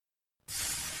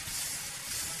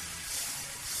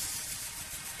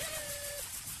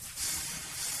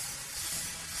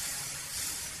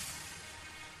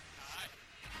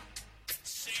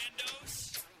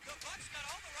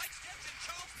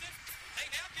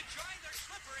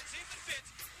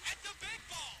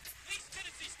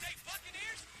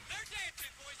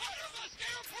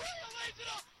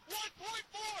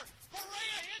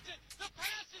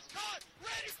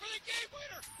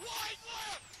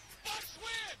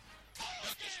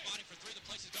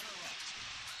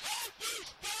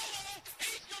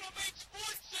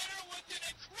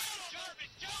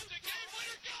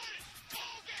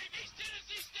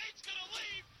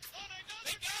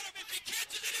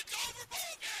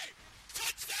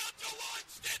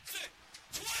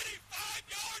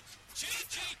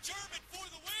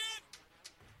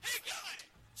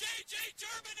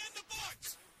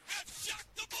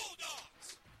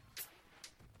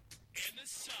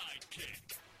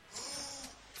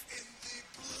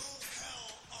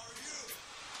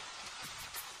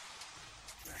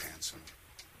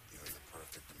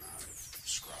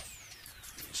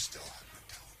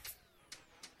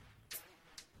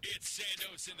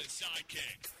Sandos and the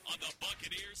Sidekick on the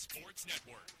Buccaneers Sports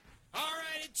Network. All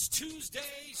right, it's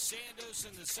Tuesday. Sandos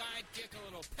and the Sidekick, a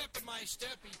little pep in my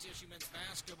step. ETSU men's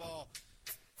basketball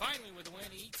finally with a win.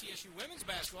 ETSU women's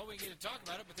basketball, we get to talk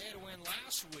about it, but they had a win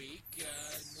last week.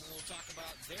 We'll talk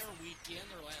about their weekend,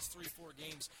 their last 3-4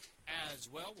 games as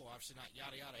well. We'll obviously not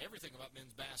yada yada everything about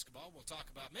men's basketball. We'll talk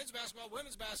about men's basketball,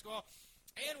 women's basketball,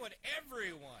 and what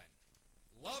everyone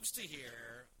loves to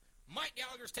hear, Mike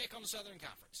Gallagher's take on the Southern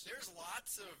Conference. There's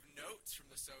lots of notes from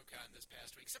the SoCon this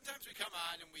past week. Sometimes we come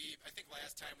on and I think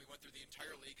last time we went through the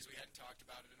entire league because we hadn't talked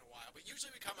about it in a while. But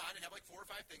usually we come on and have like 4 or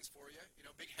 5 things for you,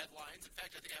 big headlines. In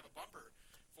fact, I think I have a bumper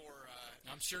for...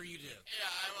 I'm sure you do.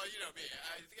 Yeah, well, you know me.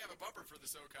 I think I have a bumper for the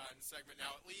SoCon segment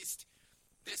now, at least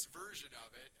this version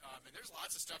of it. And there's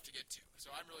lots of stuff to get to.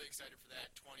 So I'm really excited for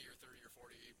that 20 or 30 or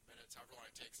 40 minutes, however long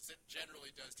it takes. It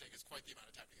generally does take us quite the amount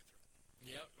of time to get through.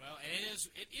 Yeah, well, and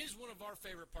it is one of our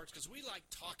favorite parts because we like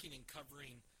talking and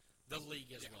covering the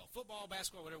league as well. Football,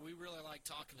 basketball, whatever, we really like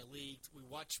talking the league. We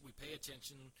watch, we pay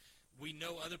attention. We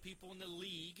know other people in the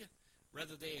league,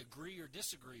 whether they agree or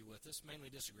disagree with us. Mainly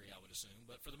disagree, I would assume.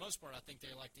 But for the most part, I think they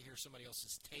like to hear somebody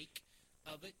else's take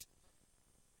of it.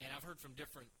 And I've heard from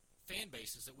different fan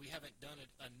bases that we haven't done it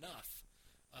enough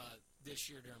this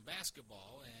year during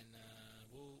basketball. And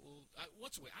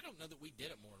once a week. I don't know that we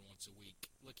did it more than once a week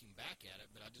looking back at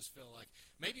it, but I just feel like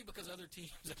maybe because other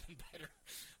teams have been better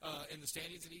in the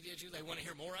standings than ETSU, they want to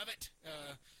hear more of it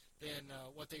than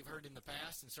what they've heard in the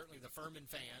past. And certainly the Furman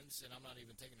fans, and I'm not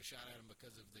even taking a shot at them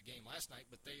because of the game last night,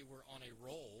 but they were on a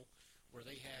roll where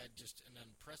they had just an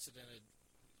unprecedented,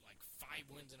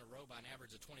 5 wins in a row by an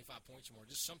average of 25 points or more.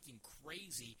 Just something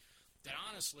crazy that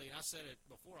honestly, and I said it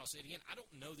before, I'll say it again, I don't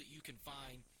know that you can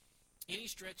find any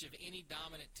stretch of any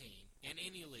dominant team in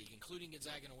any league, including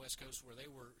Gonzaga and the West Coast, where they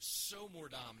were so more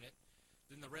dominant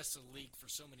than the rest of the league for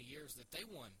so many years that they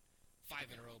won 5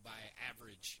 in a row by an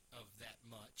average of that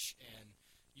much. And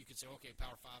you could say, okay,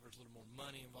 Power 5, there's a little more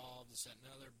money involved, this, that, and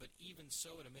other. But even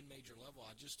so, at a mid-major level,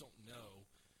 I just don't know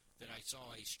that I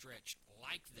saw a stretch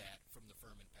like that from the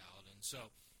Furman Paladins.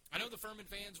 So I know the Furman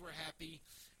fans were happy.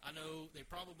 I know they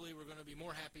probably were going to be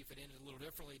more happy if it ended a little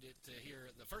differently to hear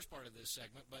the first part of this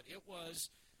segment, but it was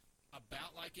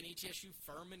about like an ETSU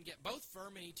Furman game. Both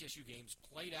Furman and ETSU games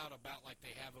played out about like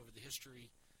they have over the history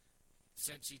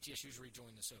since ETSU's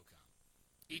rejoined the SoCon.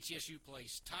 ETSU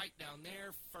plays tight down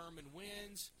there, Furman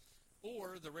wins,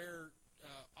 or the rare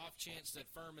off chance that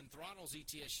Furman throttles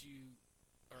ETSU,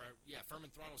 Furman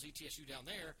throttles ETSU down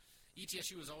there,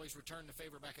 ETSU has always returned the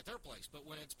favor back at their place. But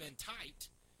when it's been tight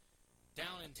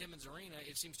down in Timmons Arena,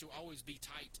 it seems to always be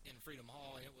tight in Freedom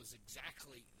Hall, and it was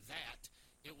exactly that.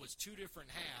 It was 2 different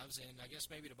halves, and I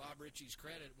guess maybe to Bob Ritchie's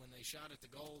credit, when they shot at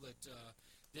the goal that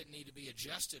didn't need to be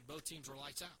adjusted, both teams were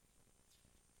lights out.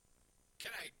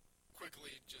 Can I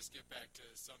quickly just get back to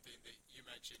something that you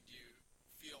mentioned? You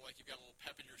feel like you've got a little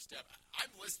pep in your step.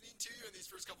 I'm listening to you in these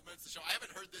first couple minutes of the show. I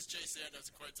haven't heard this Jay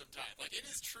Sandos in quite some time. It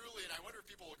is truly, and I wonder if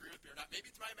people will agree with me or not. Maybe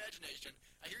it's my imagination.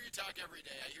 I hear you talk every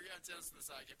day. I hear you on Sandos and the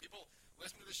Sidekick. People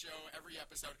listen to the show every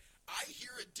episode. I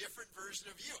hear a different version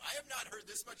of you. I have not heard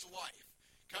this much life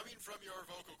coming from your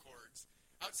vocal cords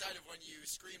outside of when you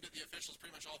screamed at the officials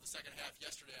pretty much all of the second half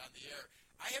yesterday on the air.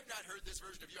 I have not heard this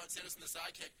version of you on Sandos and the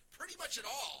Sidekick pretty much at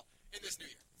all in this new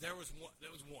year. There was one. It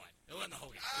wasn't the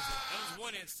whole game. That was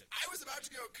one instance. I was about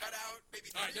to go cut out maybe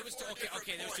 3 or 4 different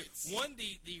There was points. one.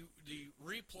 The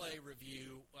replay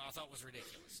review I thought was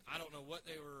ridiculous. I don't know what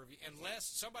they were reviewing.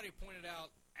 Unless somebody pointed out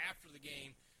after the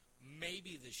game,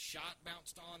 maybe the shot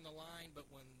bounced on the line, but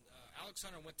when Alex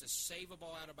Hunter went to save a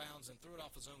ball out of bounds and threw it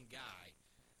off his own guy,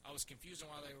 I was confused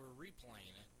on why they were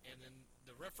replaying it. And then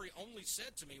the referee only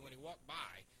said to me when he walked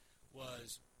by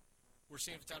was, "We're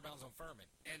seeing if it's out of bounds on Furman."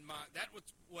 And that was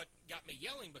what got me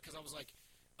yelling, because I was like,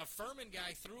 a Furman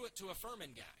guy threw it to a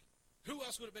Furman guy. Who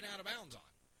else would have been out of bounds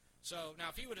on? So now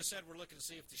if he would have said we're looking to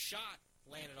see if the shot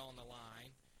landed on the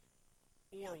line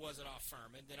or was it off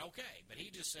Furman, then okay. But he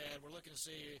just said we're looking to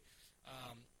see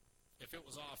if it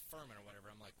was off Furman or whatever.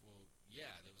 I'm like, well,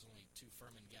 yeah, there was only 2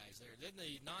 Furman guys there. Then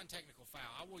the non-technical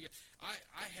foul.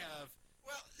 I have.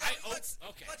 Well,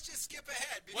 okay. Let's just skip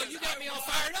ahead. Well, you got me all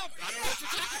fired up. I don't know what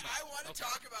you're talking about. I want to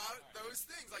talk about those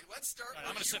things. Let's start where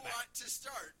you want to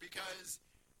start, because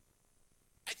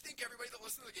I think everybody that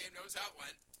listened to the game knows how it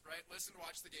went, right? Listen,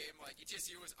 watch the game.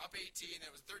 ETSU was up 18, then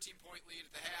it was a 13-point lead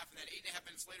at the half, and then 8.5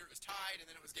 minutes later it was tied, and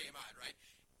then it was game on, right?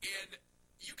 And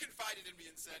you confided in me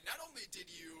and said, not only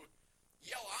did you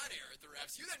yell on air at the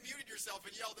refs, you then muted yourself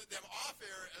and yelled at them off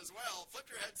air as well, flipped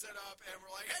your headset up, and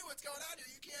were like, hey, what's going on here?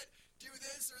 You can't do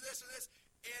this or this or this.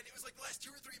 And it was like the last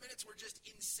 2 or 3 minutes were just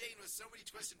insane with so many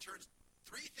twists and turns.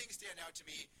 3 things stand out to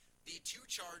me. the 2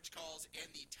 charge calls, and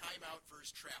the timeout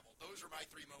versus travel. Those are my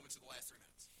 3 moments of the last 3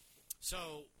 minutes.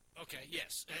 So, okay,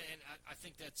 yes, and I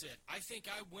think that's it. I think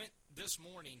I went this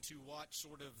morning to watch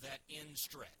sort of that end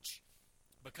stretch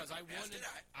because I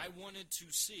wanted to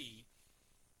see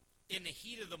in the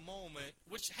heat of the moment,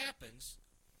 which happens,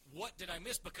 what did I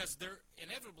miss? Because there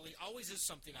inevitably always is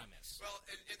something I miss. Well,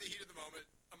 in the heat of the moment,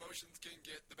 emotions can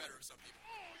get the better of some people.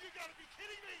 Oh, you got to be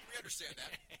kidding me! We understand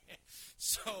that.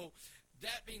 So,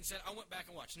 that being said, I went back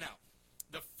and watched. Now,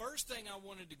 the first thing I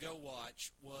wanted to go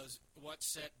watch was what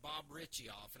set Bob Ritchie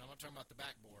off, and I'm not talking about the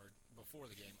backboard before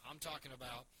the game. I'm talking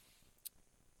about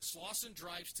Slauson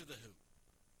drives to the hoop,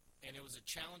 and it was a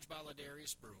challenge by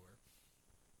Ladarius Brewer,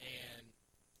 and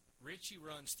Ritchie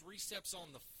runs 3 steps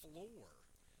on the floor,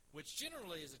 which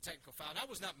generally is a technical foul, and I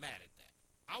was not mad at that.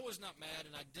 I was not mad,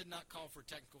 and I did not call for a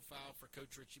technical foul for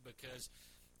Coach Ritchie because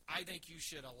I think you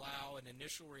should allow an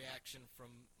initial reaction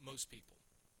from most people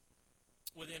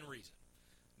within reason.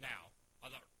 Now, I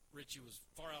thought Ritchie was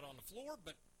far out on the floor,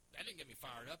 but that didn't get me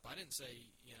fired up. I didn't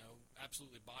say,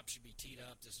 absolutely Bob should be teed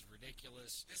up. This is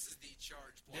ridiculous. This is the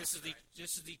charge block,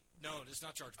 No, this is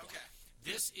not charge block. Okay.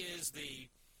 This is the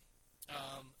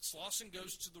Slauson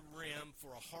goes to the rim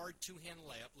for a hard 2-hand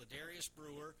layup. Ladarius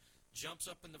Brewer jumps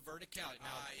up in the verticality.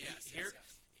 Now, yes.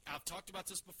 I've talked about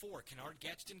this before. Kennard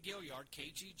Gadsden Gilliard,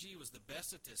 KGG, was the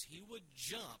best at this. He would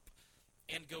jump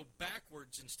and go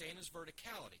backwards and stay in his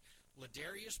verticality.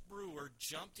 Ladarius Brewer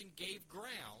jumped and gave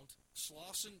ground.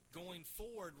 Slauson, going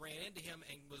forward, ran into him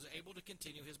and was able to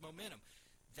continue his momentum.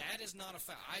 That is not a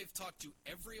foul. I've talked to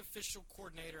every official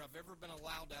coordinator I've ever been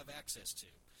allowed to have access to.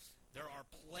 There are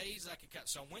plays I could cut.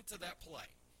 So I went to that play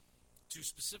to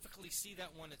specifically see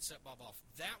that one that set Bob off.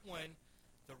 That one,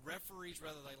 the referees,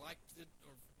 whether they liked it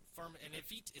or firm, and if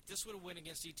this would have went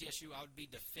against ETSU, I would be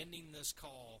defending this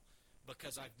call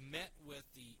because I've met with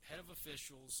the head of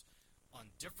officials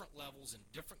on different levels in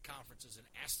different conferences and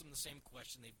asked them the same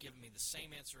question. They've given me the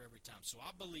same answer every time. So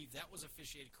I believe that was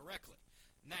officiated correctly.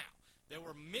 Now, there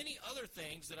were many other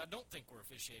things that I don't think were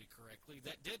officiated correctly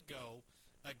that did go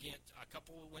against, a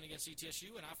couple went against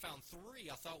ETSU, and I found 3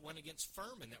 I thought went against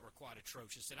Furman that were quite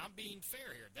atrocious. And I'm being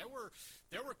fair here. There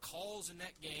were calls in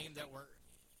that game that were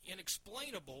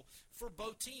inexplainable for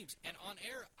both teams. And on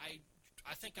air,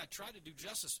 I think I tried to do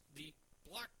justice. The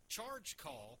block charge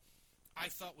call I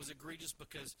thought was egregious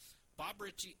because Bob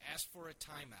Ritchie asked for a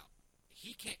timeout.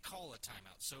 He can't call a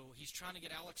timeout, so he's trying to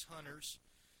get Alex Hunter's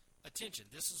attention.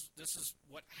 This is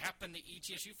what happened to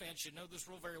ETSU fans should know this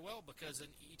rule very well because an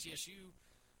ETSU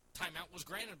timeout was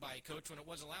granted by a coach when it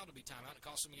wasn't allowed to be timeout. It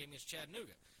cost them a game against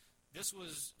Chattanooga. This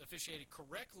was officiated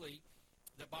correctly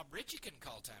that Bob Ritchie couldn't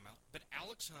call timeout, but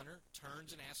Alex Hunter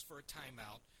turns and asks for a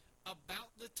timeout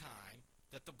about the time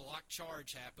that the block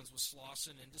charge happens with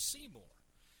Slauson into Seymour.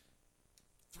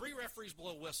 3 referees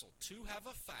blow whistle. 2 have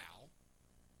a foul.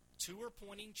 2 are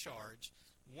pointing charge.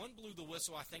 1 blew the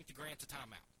whistle, I think, to grant the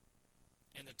timeout.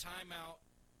 And the timeout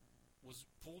was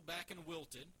pulled back and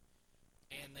wilted,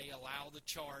 and they allow the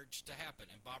charge to happen.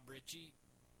 And Bob Ritchie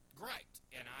griped,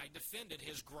 and I defended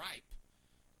his gripe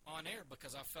on air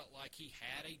because I felt like he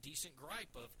had a decent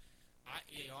gripe of,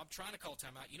 I'm trying to call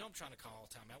timeout. I'm trying to call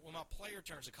timeout. When my player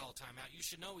turns to call timeout, you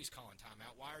should know he's calling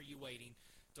timeout. Why are you waiting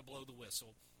to blow the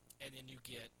whistle? And then you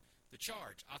get the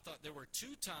charge. I thought there were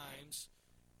 2 times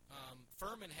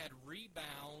Furman had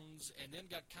rebounds and then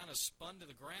got kind of spun to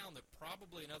the ground that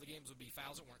probably in other games would be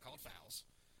fouls that weren't called fouls,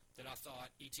 that I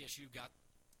thought ETSU got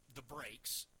the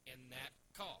breaks in that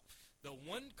call. The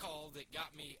one call that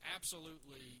got me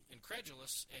absolutely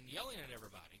incredulous and yelling at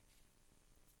everybody,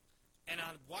 and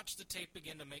I watched the tape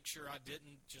again to make sure I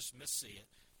didn't just missee it.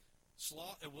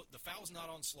 The foul's not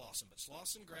on Slauson, but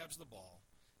Slauson grabs the ball,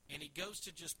 and he goes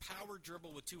to just power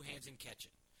dribble with 2 hands and catch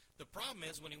it. The problem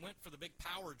is when he went for the big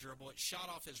power dribble, it shot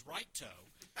off his right toe,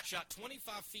 shot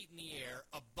 25 feet in the air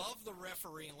above the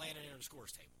referee and landed into the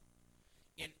scores table.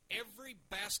 In every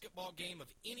basketball game of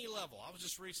any level, I was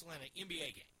just recently at an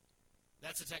NBA game.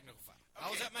 That's a technical foul. Okay. I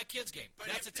was at my kid's game.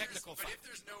 That's a technical foul. But if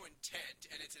there's no intent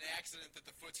and it's an accident that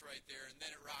the foot's right there and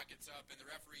then it rockets up and the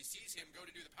referee sees him go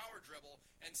to do the power dribble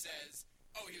and says,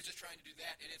 oh, he was just trying to do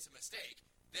that and it's a mistake,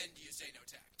 then do you say no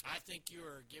tackle? I think you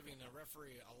are giving the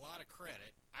referee a lot of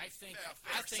credit. I think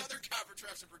Southern Conference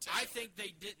refs in particular. I think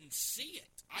they didn't see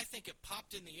it. I think it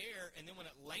popped in the air, and then when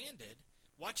it landed,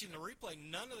 watching the replay,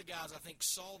 none of the guys, I think,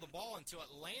 saw the ball until it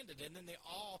landed, and then they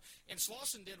all – and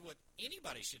Slauson did what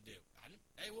anybody should do.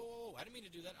 Whoa, I didn't mean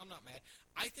to do that. I'm not mad.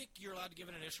 I think you're allowed to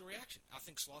give an initial reaction. I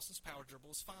think Slauson's power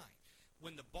dribble is fine.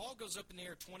 When the ball goes up in the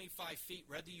air 25 feet,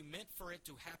 whether you meant for it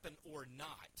to happen or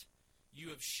not, you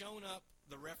have shown up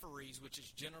the referees, which is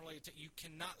generally you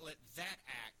cannot let that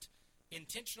act,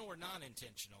 intentional or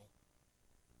non-intentional,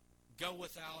 go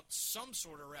without some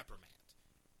sort of reprimand.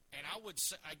 And I would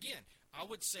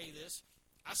say this.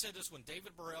 I said this when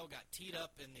David Burrell got teed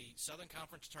up in the Southern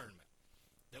Conference tournament.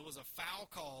 There was a foul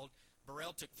called.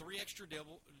 Burrell took 3 extra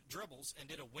dribbles and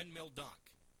did a windmill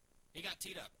dunk. He got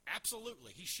teed up.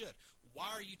 Absolutely, he should. Why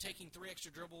are you taking 3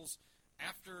 extra dribbles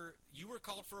after you were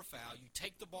called for a foul? You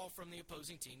take the ball from the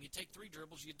opposing team. You take 3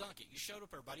 dribbles. You dunk it. You showed up,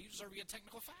 everybody. You deserve to get a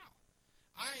technical foul.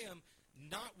 I am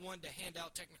not one to hand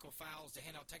out technical fouls,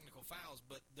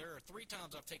 but there are 3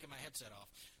 times I've taken my headset off.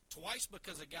 Twice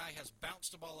because a guy has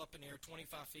bounced the ball up in the air 25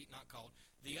 feet, not called.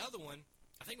 The other one,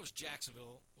 I think it was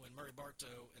Jacksonville when Murray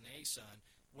Bartow and the A-Sun,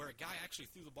 where a guy actually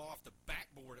threw the ball off the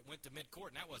backboard. It went to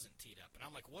midcourt, and that wasn't teed up. And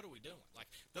I'm like, what are we doing? Like,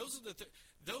 those are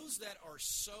those that are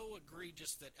so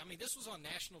egregious that, I mean, this was on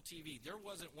national TV. There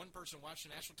wasn't one person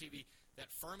watching national TV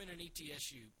that Furman and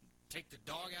ETSU take the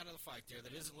dog out of the fight there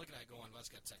that isn't looking at it going,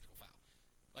 let's get a technical foul.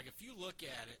 Like, if you look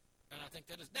at it, and I think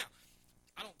that is – now,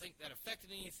 I don't think that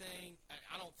affected anything.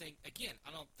 I don't think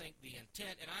the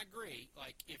intent, and I agree,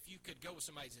 like, if you could go with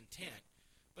somebody's intent,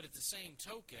 but at the same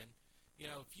token, you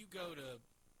know, if you go to,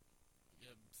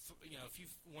 if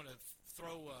you want to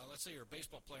throw, let's say you're a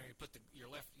baseball player, and you put your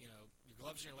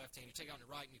gloves in your left hand, you take out your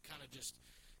right, and you kind of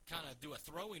do a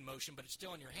throwing motion, but it's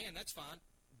still in your hand, that's fine.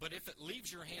 But if it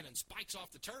leaves your hand and spikes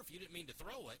off the turf, you didn't mean to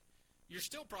throw it, you're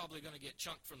still probably going to get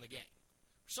chunked from the game.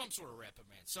 Some sort of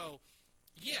reprimand. So,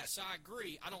 yes, I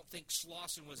agree. I don't think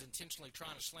Slauson was intentionally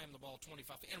trying to slam the ball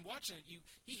 25 feet. And watching it,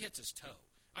 he hits his toe.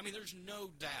 I mean, there's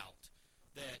no doubt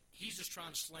that he's just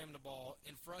trying to slam the ball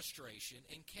in frustration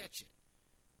and catch it.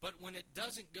 But when it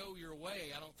doesn't go your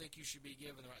way, I don't think you should be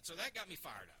given the right. So that got me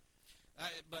fired up.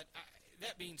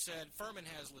 That being said, Furman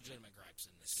has legitimate gripes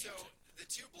in this game, too. The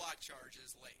 2 block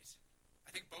charges late,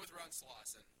 I think both were on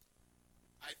Slauson,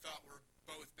 I thought were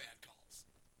both bad calls.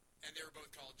 And they were both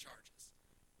called charges.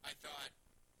 I thought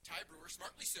Ty Brewer,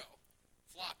 smartly so,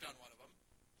 flopped on one of them.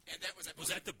 And that was, Was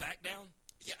that the back down?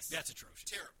 Yes. That's atrocious.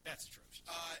 Terrible. That's atrocious.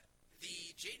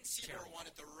 The Jaden Seymour one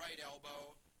at the right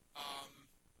elbow,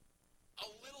 a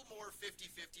little more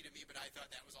 50-50 to me, but I thought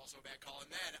that was also a bad call.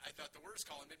 And then I thought the worst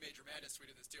call, and Mid-Major Madness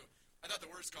tweeted this too, I thought the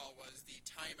worst call was the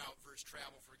timeout versus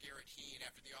travel for Garrett Heen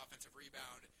after the offensive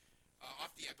rebound.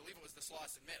 Off the, I believe it was the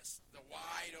Slauson miss. The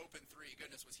wide open 3.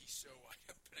 Goodness, was he so wide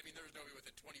open. I mean, there was nobody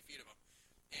within 20 feet of him.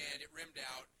 And it rimmed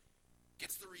out.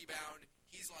 Gets the rebound.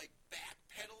 He's like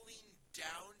backpedaling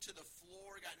down to the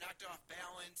floor. Got knocked off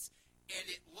balance. And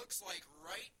it looks like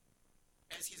right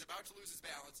as he's about to lose his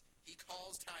balance, he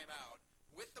calls timeout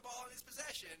with the ball in his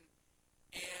possession.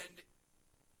 And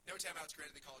no timeouts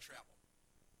granted. They call a travel.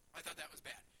 I thought that was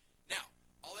bad. Now,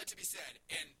 all that to be said,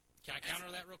 and can I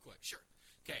counter that real quick? Sure.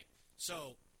 Okay.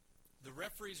 So the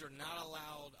referees are not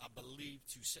allowed, I believe,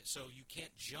 so you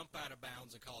can't jump out of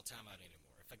bounds and call a timeout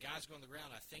anymore. If a guy's going to the ground,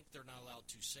 I think they're not allowed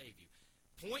to save you.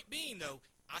 Point being, though,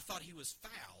 I thought he was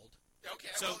fouled.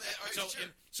 Okay. So sure.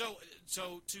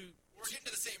 We're getting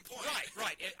to the same point.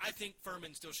 Right. I think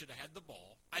Furman still should have had the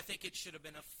ball. I think it should have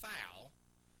been a foul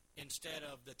instead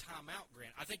of the timeout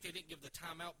grant. I think they didn't give the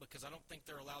timeout because I don't think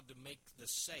they're allowed to make the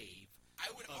save. I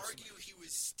would argue he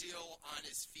was still on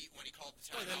his feet when he called the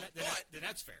timeout. Then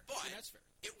that's fair. But that's fair.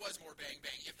 It was more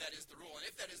bang-bang, if that is the rule. And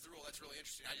if that is the rule, that's really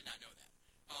interesting. I did not know that.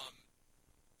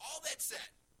 All that said,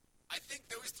 I think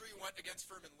those 3 went against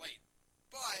Furman late.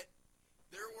 But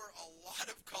there were a lot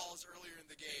of calls earlier in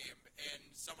the game, and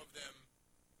some of them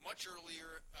much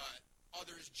earlier,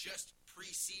 others just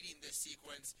preceding this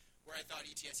sequence, where I thought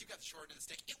ETSU got the short end of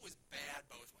the stick. It was bad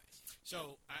both ways.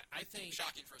 So I think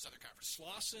shocking for a Southern Conference.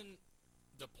 Slauson,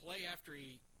 the play after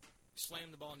he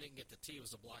slammed the ball and didn't get the tee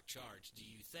was a block charge. Do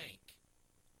you think?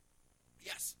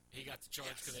 Yes. He got the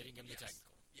charge because they didn't give him the technical.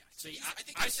 Yes. See, I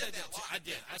think I said that. live. I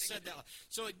did. I said that.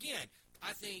 So again,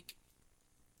 I think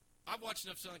I've watched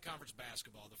enough Southern Conference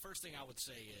basketball. The first thing I would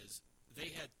say is they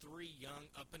had 3 young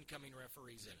up-and-coming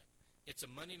referees in it. It's a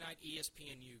Monday night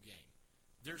ESPNU game.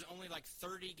 There's only like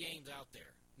 30 games out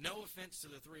there. No offense to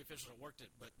the 3 officials that worked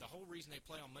it, but the whole reason they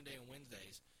play on Monday and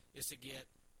Wednesdays is to get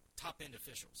top-end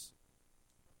officials.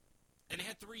 And they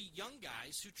had 3 young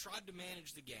guys who tried to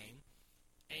manage the game,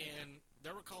 and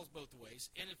there were calls both ways.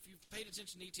 And if you've paid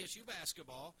attention to ETSU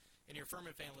basketball, and you're a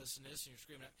Furman fan listening to this, and you're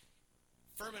screaming out,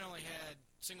 Furman only had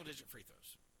single-digit free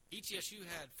throws. ETSU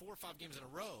had 4 or 5 games in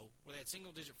a row where they had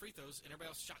single-digit free throws, and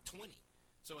everybody else shot 20.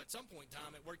 So at some point in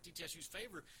time, it worked ETSU's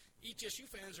favor. ETSU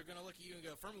fans are going to look at you and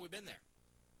go, Furman, we've been there.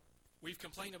 We've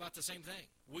complained about the same thing.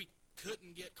 We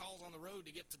couldn't get calls on the road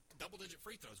to get to double-digit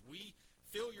free throws. We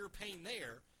feel your pain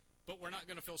there, but we're not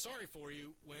going to feel sorry for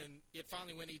you when it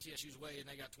finally went ETSU's way and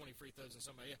they got 20 free throws and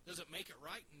somebody else. Does it make it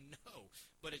right? No,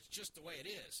 but it's just the way it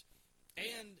is.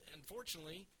 And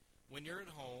unfortunately, when you're at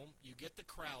home, you get the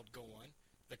crowd going.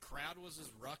 The crowd was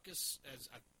as ruckus as,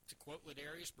 to quote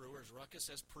Ladarius Brewer, as ruckus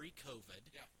as pre-COVID.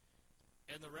 Yeah.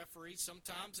 And the referees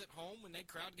sometimes at home, when that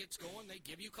crowd gets going, they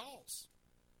give you calls.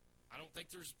 I don't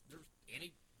think there's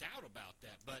any doubt about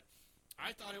that. But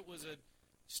I thought it was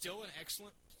still an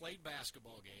excellent played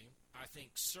basketball game. I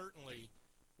think certainly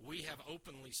we have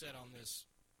openly said on this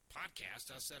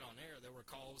podcast, I said on air, there were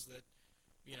calls that,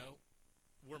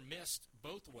 were missed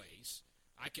both ways.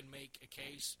 I can make a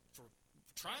case for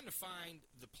trying to find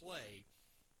the play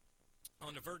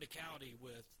on the verticality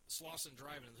with Slauson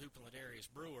driving in the hoop and Ladarius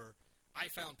Brewer. I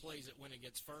found plays that went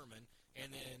against Furman, and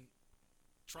then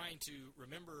trying to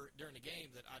remember during the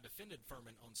game that I defended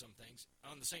Furman on some things.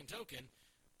 On the same token,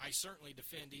 I certainly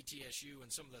defend ETSU and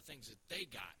some of the things that they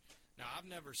got. Now, I've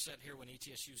never sat here when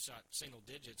ETSU shot single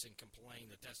digits and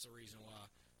complained that that's the reason why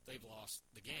they've lost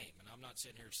the game. And I'm not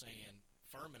sitting here saying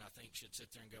Furman, I think, should sit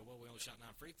there and go, well, we only shot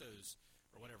 9 free throws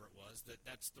or whatever it was.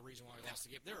 That's the reason why we lost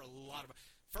the game. There are a lot of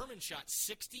 – Furman shot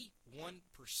 61%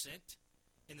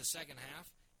 in the second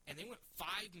half, and they went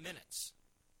 5 minutes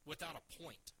without a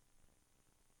point.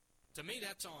 To me,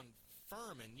 that's on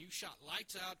Furman. You shot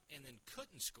lights out and then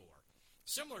couldn't score.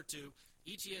 Similar to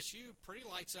ETSU, pretty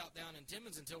lights out down in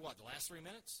Timmins until, the last 3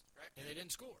 minutes? Right. And they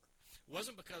didn't score. It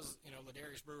wasn't because,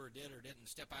 Ladarius Brewer did or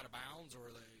didn't step out of bounds or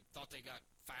they thought they got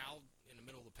fouled in the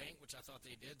middle of the paint, which I thought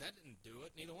they did. That didn't do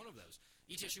it, neither one of those.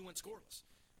 ETSU went scoreless.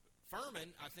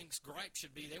 Furman, I think's gripe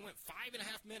should be they went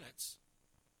 5.5 minutes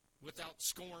without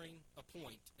scoring a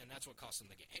point, and that's what cost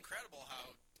them the game. Incredible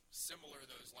how similar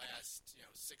those last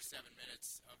 6-7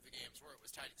 minutes of the games were. It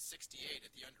was tied at 68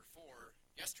 at the under 4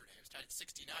 yesterday. It was tied at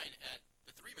 69 at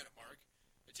the 3-minute mark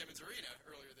at Timmins Arena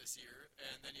earlier this year,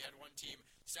 and then you had one team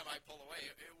semi-pull away.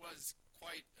 It was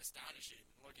quite astonishing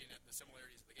looking at the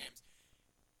similarities of the games.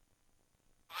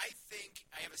 I think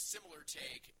I have a similar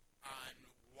take on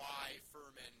why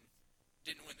Furman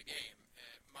didn't win the game.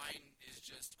 Mine is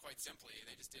just quite simply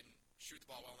they just didn't shoot the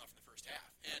ball well enough in the first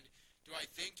half. And do I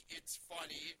think it's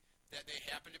funny that they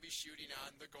happened to be shooting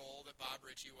on the goal that Bob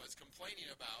Ritchie was complaining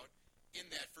about in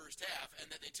that first half, and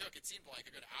that they took, it seemed like,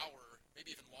 a good hour,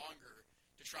 maybe even longer,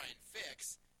 to try and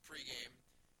fix pregame?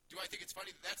 Do I think it's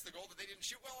funny that that's the goal that they didn't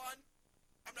shoot well on?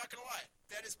 I'm not going to lie.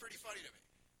 That is pretty funny to me.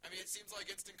 I mean, it seems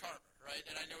like instant karma, right?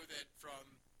 And I know that from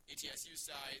ETSU's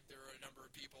side, there were a number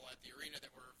of people at the arena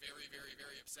that were very, very,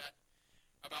 very upset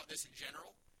about this in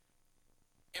general.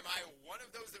 Am I one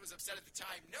of those that was upset at the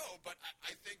time? No, but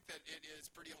I think that it is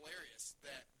pretty hilarious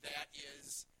that that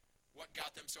is what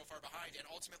got them so far behind and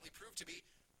ultimately proved to be.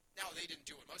 Now, they didn't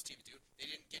do what most teams do.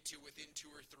 They didn't get to within 2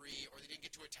 or 3, or they didn't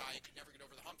get to a tie and could never get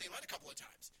over the hump. They led a couple of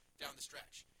times down the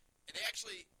stretch. And they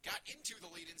actually got into the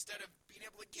lead instead of being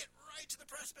able to get right to the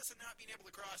precipice and not being able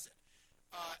to cross it.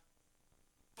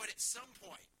 But at some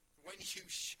point, when you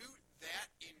shoot that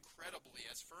incredibly,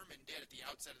 as Furman did at the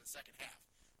outset of the second half,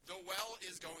 the well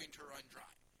is going to run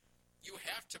dry. You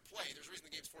have to play. There's a reason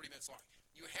the game's 40 minutes long.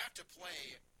 You have to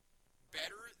play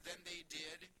better than they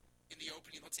did in the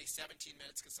opening, let's say 17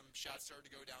 minutes, because some shots started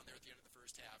to go down there at the end of the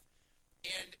first half.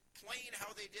 And playing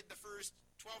how they did the first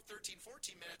 12, 13,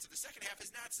 14 minutes of the second half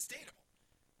is not sustainable.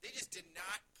 They just did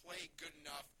not play good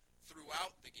enough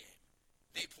throughout the game.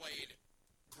 They played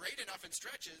great enough in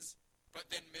stretches, but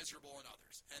then miserable in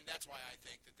others. And that's why I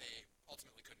think that they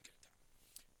ultimately couldn't get it done.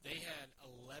 They had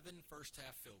 11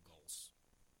 first-half field goals.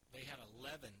 They had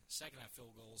 11 second-half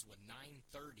field goals with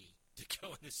 9:30 to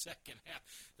go in the second half.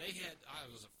 They had,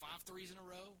 was it 5 threes in a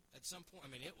row at some point?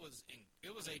 I mean, it was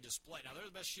a display. Now, they're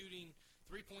the best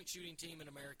three-point shooting team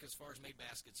in America as far as made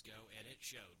baskets go, and it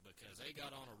showed because they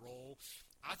got on a roll.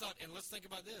 I thought, and let's think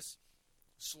about this.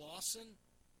 Slauson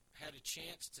had a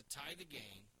chance to tie the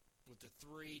game with the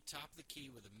 3 top of the key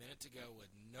with a minute to go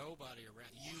with nobody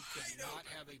around. You could not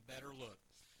have a better look.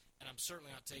 And I'm certainly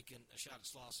not taking a shot at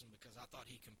Slauson because I thought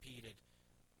he competed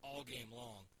all game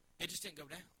long. It just didn't go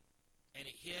down. And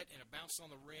it hit, and it bounced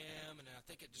on the rim, and I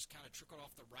think it just kind of trickled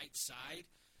off the right side.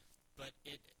 But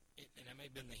and it may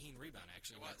have been the Heen rebound,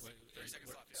 actually. It was. 30 seconds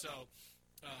left. Yeah. So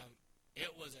it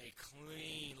was a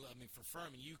clean, for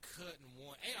Furman, you couldn't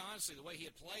want. And honestly, the way he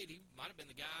had played, he might have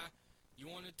been the guy you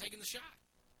wanted taking the shot.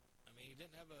 I mean, he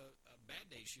didn't have a bad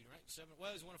day shooting, right? He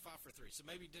was 1 of 5 for 3, so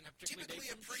maybe he didn't have particularly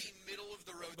typically a pretty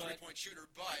middle-of-the-road three-point shooter,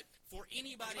 but for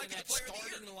anybody in that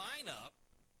starting lineup,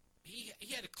 he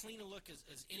had as clean a look as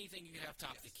anything you could have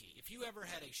top of the key. If you ever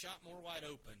had a shot more wide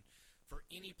open for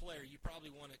any player, you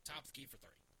probably want it top of the key for 3.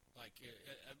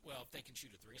 If they can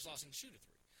shoot a 3. Slauson can shoot a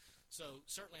 3. So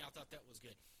certainly I thought that was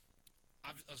good.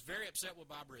 I was very upset with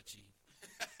Bob Ritchie,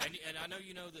 and I know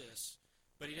you know this,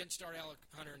 but he didn't start Alec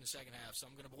Hunter in the second half, so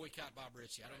I'm going to boycott Bob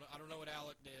Ritchie. I don't know what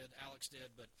Alex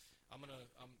did, but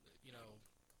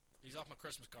he's off my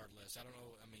Christmas card list. I don't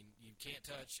know. I mean, you can't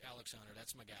touch Alex Hunter.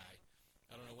 That's my guy.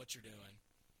 I don't know what you're doing.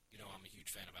 You know, I'm a huge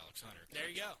fan of Alex Hunter. There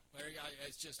you go.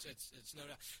 It's no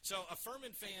doubt. So a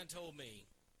Furman fan told me,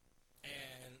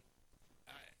 and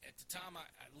at the time I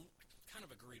kind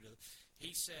of agreed with it.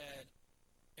 He said,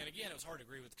 and again, it was hard to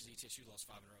agree with because ETSU lost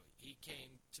 5 in a row. He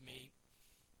came to me,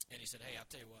 and he said, hey, I'll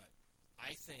tell you what.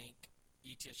 I think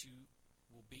ETSU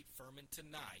will beat Furman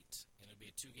tonight, and it'll be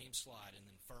a 2-game slide, and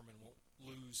then Furman won't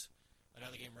lose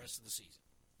another game the rest of the season.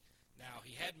 Now,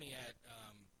 he had me at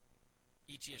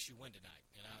ETSU win tonight,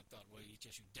 and I thought, well,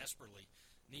 ETSU desperately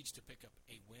needs to pick up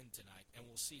a win tonight, and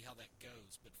we'll see how that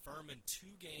goes. But Furman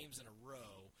 2 games in a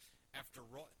row after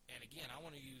 – and again, I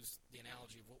want to use the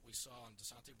analogy of what we saw in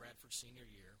DeSante Bradford's senior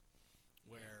year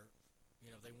where,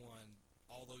 you know, they won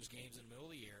all those games in the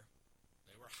middle of the year.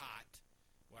 They were hot,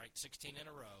 right, 16 in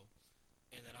a row,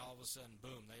 and then all of a sudden,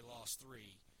 boom, they lost 3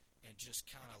 and just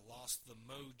kind of lost the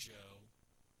mojo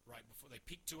right before they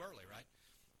peaked too early, right?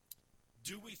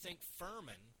 Do we think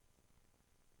Furman,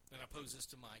 and I pose this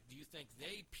to Mike, do you think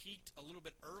they peaked a little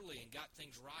bit early and got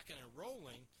things rocking and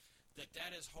rolling,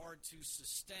 that is hard to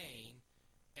sustain,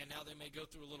 and now they may go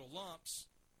through a little lumps,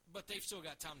 but they've still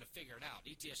got time to figure it out.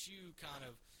 ETSU kind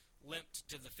of limped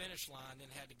to the finish line, then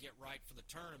had to get right for the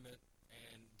tournament,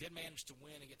 and did manage to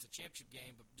win and get to the championship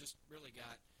game, but just really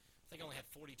got, I think only had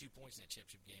 42 points in that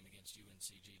championship game against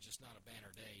UNCG, just not a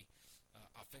banner day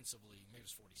offensively. Maybe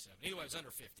it was 47. Anyway, it was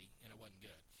under 50, and it wasn't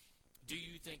good. Do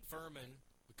you think Furman,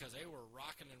 because they were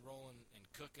rocking and rolling and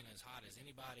cooking as hot as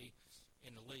anybody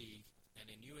in the league, and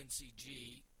in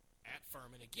UNCG at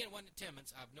Furman, again, it wasn't at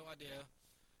Timmons, I have no idea,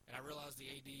 and I realize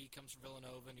the AD comes from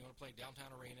Villanova, and you want to play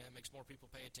downtown arena, it makes more people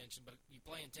pay attention, but you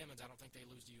play in Timmons, I don't think they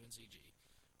lose to UNCG.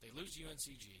 They lose to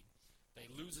UNCG.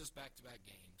 They lose us back-to-back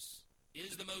games.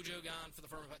 Is the mojo gone for the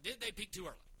Furman? Did they peak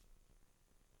too early?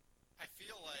 I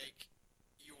feel like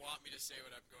you want me to say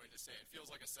what I'm going to say. It feels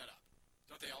like a setup.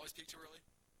 Don't they always peak too early?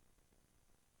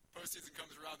 Postseason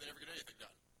comes around, they never get anything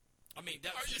done. I mean,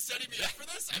 are you setting me up for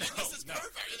this? I mean, this is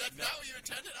perfect. That's not what you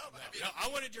intended. I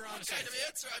wanted your honest kind of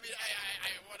answer. I mean,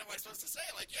 what am I supposed to say?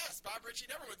 Like, yes, Bob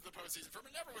Ritchie never went to the postseason.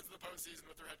 Furman never went to the postseason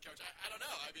with their head coach. I don't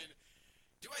know. I mean,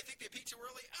 do I think they peaked too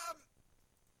early?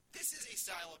 This is a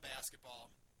style of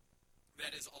basketball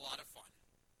that is a lot of fun.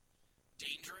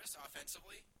 Dangerous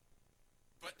offensively,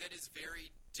 but that is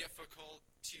very difficult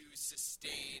to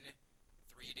sustain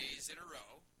 3 days in a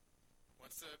row.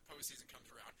 Once the postseason comes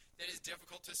around, that is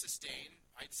difficult to sustain,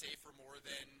 I'd say, for more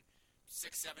than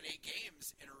 6, 7, 8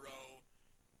 games in a row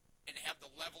and have the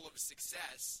level of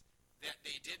success that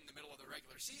they did in the middle of the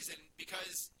regular season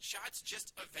because shots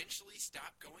just eventually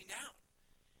stop going down.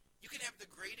 You can have the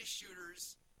greatest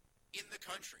shooters in the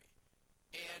country,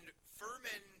 and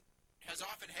Furman has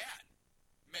often had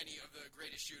many of the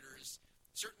greatest shooters,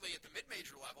 certainly at the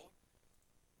mid-major level,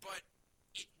 but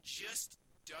it just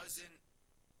doesn't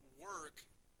work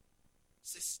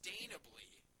sustainably,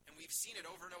 and we've seen it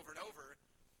over and over and over,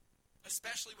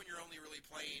 especially when you're only really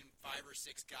playing 5 or 6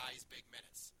 guys big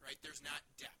minutes, right? There's not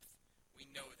depth. We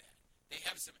know that. They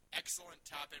have some excellent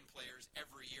top-end players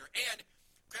every year, and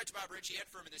credit to Bob Ritchie and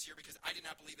Furman this year because I did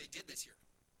not believe they did this year.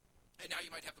 And now you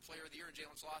might have the player of the year in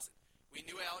Jalen Slauson. We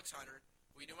knew Alex Hunter.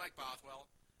 We knew Mike Bothwell.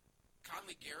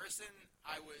 Conley Garrison,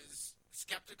 I was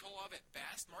skeptical of at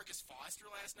best. Marcus Foster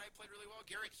last night played really well.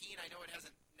 Garrett Heen, I know it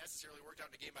hasn't necessarily worked out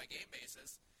on a game-by-game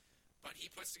basis, but he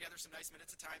puts together some nice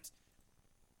minutes at times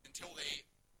until they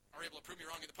are able to prove me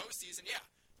wrong in the postseason. Yeah,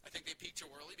 I think they peaked too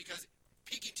early because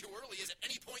peaking too early is at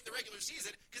any point in the regular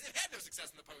season because they've had no success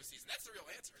in the postseason. That's the real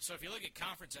answer. So if you look at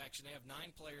conference action, they have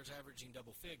 9 players averaging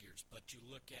double figures, but you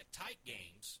look at tight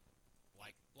games,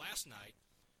 like last night,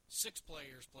 6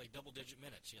 players played double-digit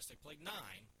minutes. Yes, they played 9,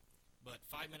 but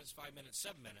 5 minutes,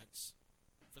 7 minutes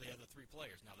for the other 3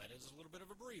 players. Now, that is a little bit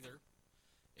of a breather.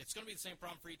 It's going to be the same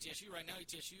problem for ETSU. Right now,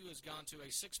 ETSU has gone to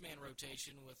a 6-man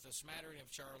rotation with a smattering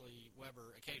of Charlie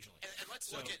Weber occasionally. And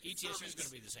let's look at ETSU is going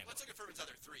to be the same. Let's look at Furman's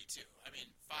other 3, too. I mean,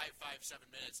 5, 7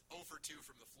 minutes, 0 for 2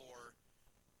 from the floor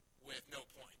with no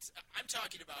points. I'm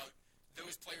talking about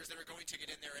those players that are going to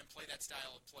get in there and play that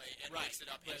style of play and mix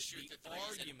it up and shoot the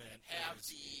threes and have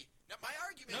the. Now, my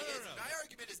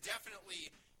argument is definitely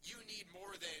you need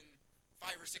more than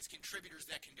 5 or 6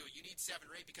 contributors that can do it. You need 7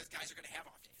 or 8 because guys are going to have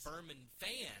off days. Furman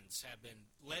fans have been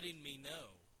letting me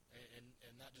know,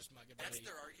 and not just my good buddy. That's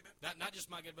their argument. Not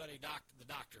just my good buddy, the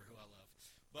doctor, who I love,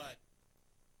 but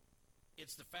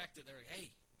it's the fact that they're like,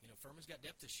 hey, Furman's got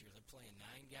depth this year. They're playing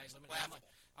 9 guys limited. Laughable.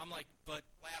 I'm like, but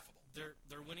Laughable.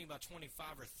 they're winning by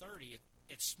 25 or 30.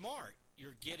 It's smart.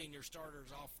 You're getting your starters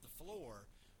off the floor,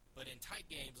 but in tight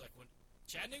games, like when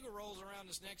Chattanooga rolls around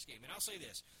this next game, and I'll say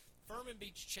this, Furman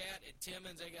beats Chat at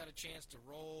Timmons. They got a chance to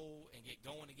roll and get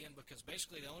going again because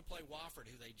basically they only play Wofford,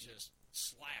 who they just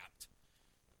slapped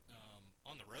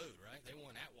on the road, right? They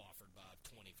won at Wofford by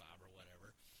 25 or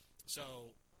whatever.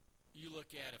 So you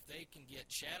look at if they can get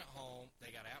Chat at home,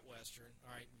 they got at Western.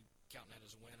 All right, counting that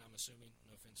as a win, I'm assuming.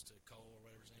 No offense to Cole or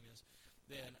whatever his name is.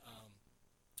 Then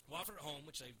Wofford at home,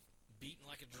 which they've beaten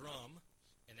like a drum,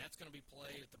 and that's going to be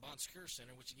played at the Bon Secure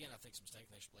Center, which, again, I think is a mistake.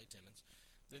 They should play Timmons.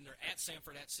 Then they're at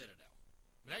Sanford at Citadel.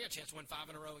 I mean, they got a chance to win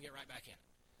 5 in a row and get right back in it.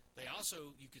 They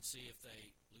also, you could see if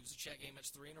they lose a Chat game,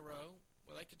 that's 3 in a row.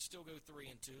 Well, they could still go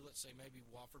 3-2. Let's say maybe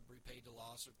Wofford repaid the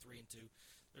loss or 3-2.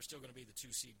 They're still going to be the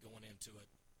 2 seed going into it.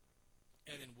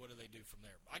 And then what do they do from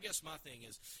there? I guess my thing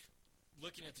is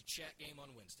looking at the Chat game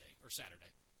on Wednesday or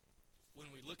Saturday.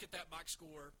 When we look at that box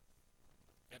score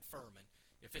at Furman,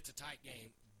 if it's a tight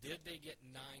game, did they get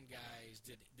 9 guys?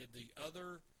 Did the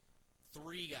other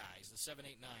 3 guys, the 7,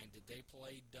 8, 9, did they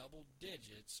play double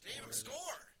digits? They didn't even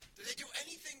score. Did they do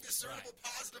anything discernible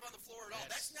positive on the floor at all?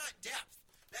 That's not depth.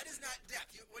 That is not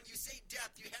depth. When you say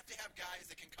depth, you have to have guys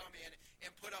that can come in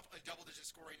and put up a double-digit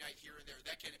scoring night here and there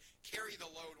that can carry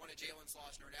the load when a Jalen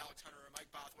Slosner, an Alex Hunter, or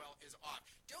Mike Bothwell is off.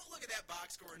 Don't look at that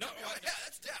box score and tell me, yeah,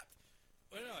 that's depth.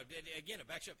 Well, no, again, it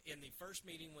backs up. In the first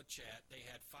meeting with Chat, they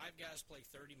had 5 guys play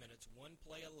 30 minutes, 1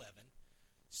 play 11,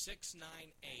 6, 9,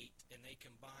 8, and they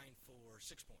combined for 6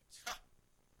 points. Huh.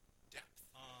 Depth.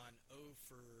 On 2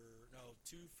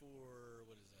 for,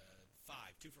 what is that,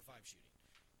 5, 2 for 5 shooting.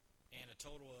 And a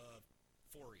total of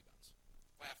 4 rebounds.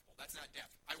 Laughable. That's not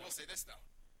depth. I will say this, though.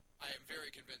 I am very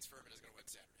convinced Furman is going to win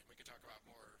Saturday. We can talk about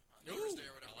more on Thursday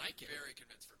or whatever. I like it. Very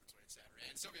convinced Furman's winning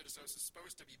Saturday. And Sylvia DeSosa is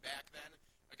supposed to be back then.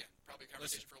 Again, probably a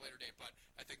conversation for a later date, but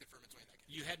I think that Furman's winning that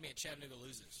game. You had me at Chattanooga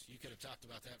loses. You could have talked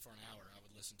about that for an hour. I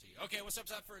would listen to you. Okay, what's up,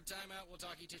 time for a timeout? We'll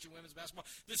talk ETSU women's basketball.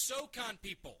 The SoCon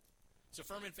people. So,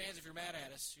 Furman fans, if you're mad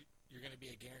at us, you're going to be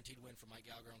a guaranteed win for Mike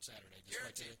Gallagher on Saturday. Just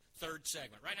wait till the 3rd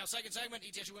segment. Right now, 2nd segment,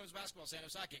 ETSU women's basketball, San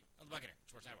Jose Sidekick on the Buccaneer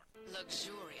Sports Network.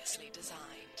 Luxuriously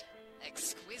designed,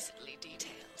 exquisitely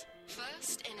detailed,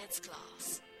 first in its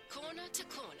class, corner to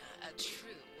corner, a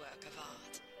true work of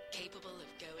art, capable of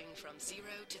going from $0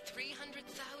 to $300,000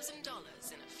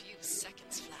 in a few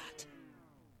seconds flat.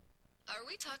 Are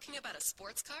we talking about a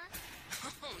sports car?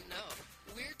 Oh, no.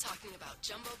 We're talking about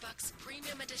Jumbo Bucks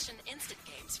Premium Edition Instant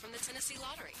Games from the Tennessee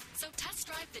Lottery. So test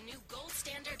drive the new gold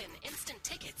standard in instant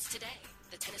tickets today.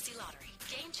 The Tennessee Lottery.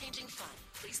 Game-changing fun.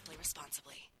 Please play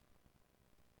responsibly.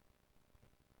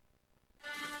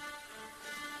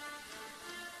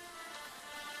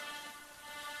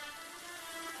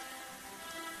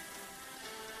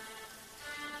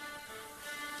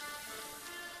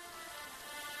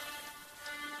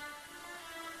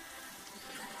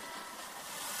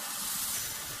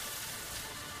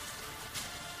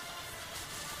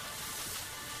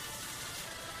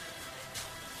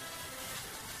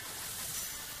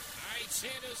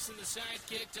 Santos and the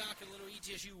Sidekick talking a little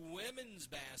ETSU women's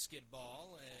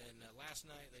basketball. And last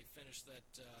night they finished that,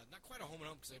 not quite a home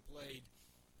and home because they played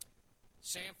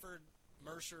Sanford,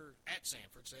 Mercer at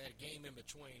Sanford. So they had a game in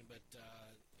between. But,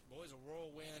 boys, a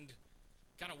whirlwind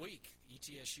kind of week.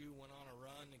 ETSU went on a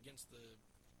run against the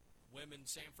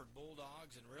women's Sanford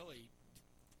Bulldogs and really,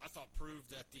 I thought, proved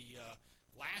that the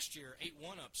last year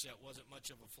 8-1 upset wasn't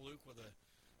much of a fluke with a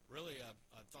really,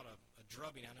 I thought, a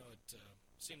drubbing. I know it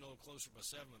seemed a little closer by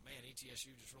 7, but, man,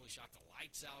 ETSU just really shot the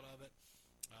lights out of it.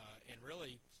 And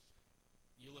really,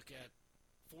 you look at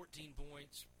 14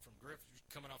 points from Griffin,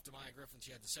 coming off to Maya Griffin.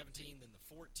 She had the 17, then the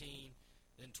 14,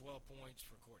 then 12 points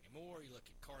for Courtney Moore. You look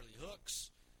at Carly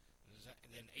Hooks,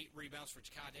 and then 8 rebounds for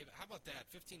Jakaya Davis. How about that?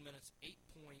 15 minutes, 8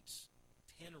 points,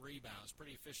 10 rebounds.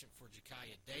 Pretty efficient for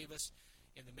Jakaya Davis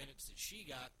in the minutes that she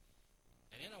got.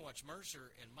 And then I watched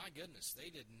Mercer, and my goodness,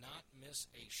 they did not miss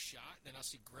a shot. Then I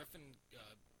see Griffin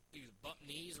either bump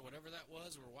knees or whatever that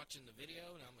was. We're watching the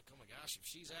video, and I'm like, oh, my gosh, if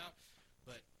she's out.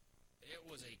 But it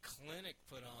was a clinic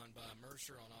put on by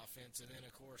Mercer on offense. And then,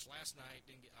 of course, last night,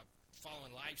 I'm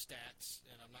following live stats,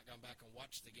 and I'm not gone back and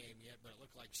watched the game yet, but it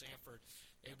looked like Sanford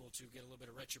able to get a little bit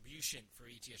of retribution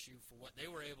for ETSU for what they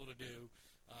were able to do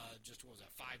just,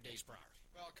 5 days prior.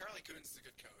 Well, Carly Coons is a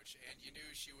good coach, and you knew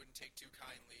she wouldn't take too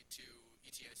kindly to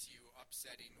ETSU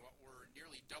upsetting what were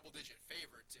nearly double-digit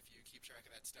favorites, if you keep track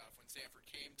of that stuff, when Sanford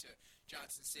came to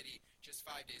Johnson City just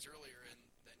 5 days earlier, and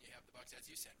then you have the Bucks, as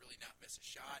you said, really not miss a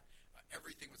shot.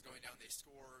 Everything was going down. They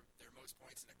score their most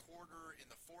points in a quarter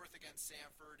in the fourth against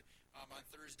Sanford. On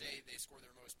Thursday, they score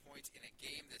their most points in a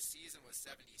game this season with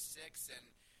 76, and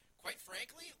quite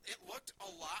frankly, it looked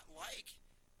a lot like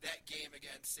that game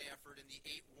against Sanford in the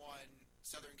 8-1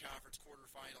 Southern Conference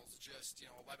quarterfinals just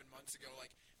 11 months ago.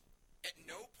 Like, at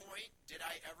no point did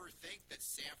I ever think that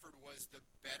Sanford was the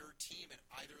better team in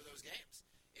either of those games.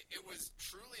 It was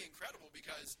truly incredible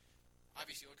because,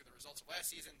 obviously, look at the results of last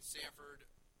season. Sanford,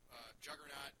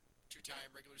 juggernaut,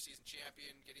 two-time regular season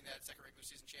champion, getting that second regular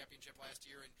season championship last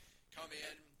year, and come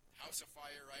in, house of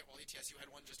fire, right? Well, ETSU had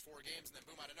won just 4 games, and then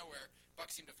boom, out of nowhere,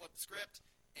 Bucks seem to flip the script,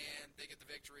 and they get the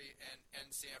victory and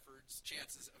end Sanford's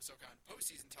chances of SoCon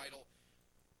postseason title.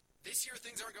 This year,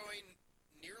 things aren't going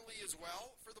nearly as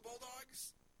well for the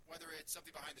Bulldogs, whether it's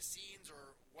something behind the scenes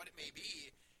or what it may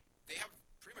be. They have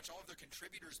pretty much all of their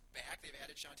contributors back. They've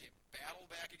added Shantae Battle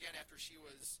back again after she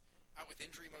was out with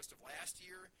injury most of last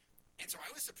year. And so I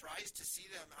was surprised to see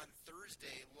them on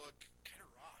Thursday look kind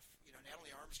of rough.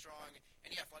 Natalie Armstrong,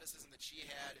 any athleticism that she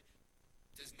had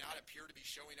does not appear to be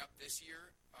showing up this year.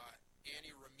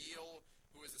 Annie Ramil,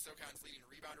 who was the SoCon's leading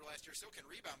rebounder last year, still can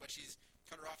rebound, but she's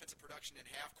cut her offensive production in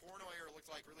half. Kornoyer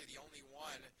looked like really the only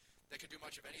one that could do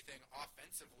much of anything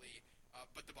offensively,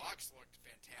 but the Bucks looked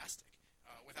fantastic,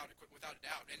 without a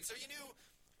doubt. And so you knew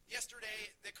yesterday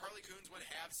that Carly Coons would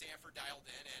have Sanford dialed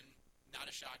in, and not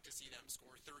a shock to see them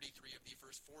score 33 of the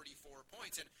first 44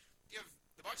 points. And give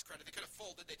the Bucks credit, they could have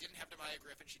folded. They didn't have Demaya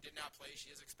Griffin. She did not play. She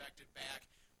is expected back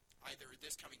either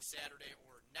this coming Saturday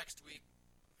or next week.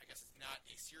 I guess it's not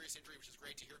a serious injury, which is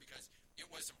great to hear because it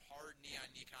was some hard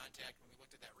knee-on-knee contact when we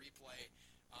looked at that replay.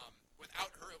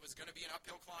 Without her, it was going to be an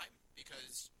uphill climb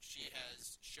because she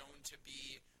has shown to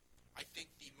be, I think,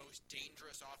 the most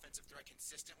dangerous offensive threat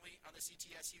consistently on the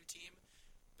CTSU team.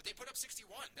 But they put up 61.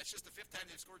 That's just the 5th time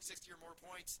they've scored 60 or more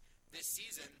points this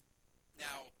season.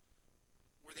 Now,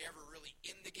 were they ever really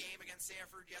in the game against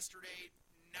Sanford yesterday?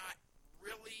 Not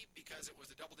really, because it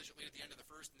was a double-digit lead at the end of the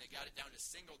first, and they got it down to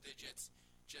single digits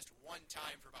just one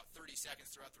time for about 30 seconds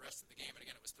throughout the rest of the game. And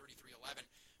again, it was 33-11.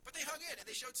 But they hung in, and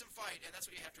they showed some fight, and that's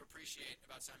what you have to appreciate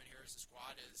about Simon Harris'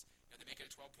 squad is they make it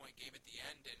a 12-point game at the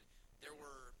end, and there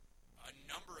were a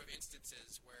number of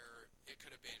instances where it could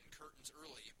have been curtains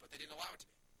early, but they didn't allow it to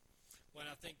be. Well,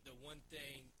 I think the one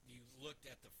thing you looked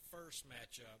at the first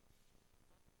matchup,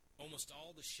 almost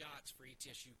all the shots for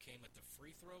ETSU came at the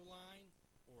free throw line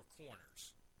or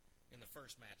corners in the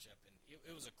first matchup. And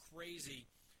it was a crazy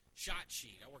shot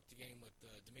sheet. I worked the game with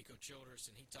D'Amico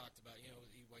Childress, and he talked about, he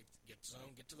get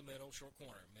zone, get to the middle, short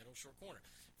corner.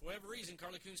 For whatever reason,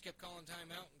 Carly Coons kept calling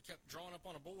timeout and kept drawing up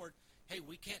on a board, hey,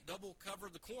 we can't double cover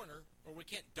the corner, or we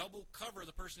can't double cover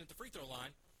the person at the free throw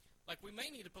line. Like, we may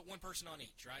need to put one person on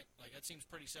each, right? Like, that seems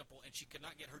pretty simple, and she could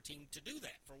not get her team to do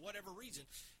that for whatever reason.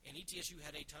 And ETSU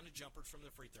had a ton of jumpers from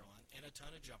the free throw line and a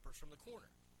ton of jumpers from the corner.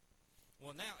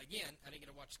 Well, now, again, I didn't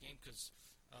get to watch the game because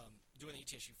doing the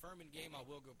ETSU Furman game, I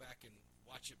will go back and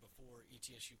watch it before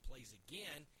ETSU plays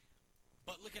again.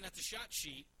 But looking at the shot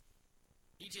sheet,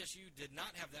 ETSU did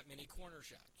not have that many corner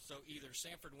shots. So either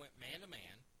Sanford went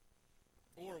man-to-man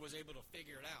or was able to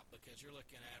figure it out because you're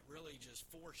looking at really just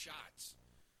 4 shots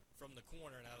from the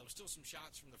corner. Now, there was still some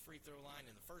shots from the free throw line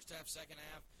in the first half, second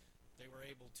half. They were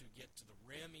able to get to the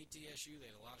rim, ETSU. They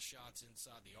had a lot of shots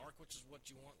inside the arc, which is what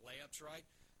you want, layups, right?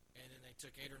 And then they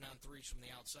took 8 or 9 threes from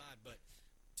the outside. But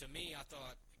to me, I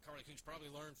thought Carly Coons probably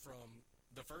learned from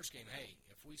the first game, hey,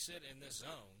 if we sit in this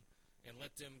zone and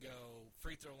let them go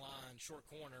free throw line, short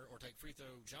corner, or take free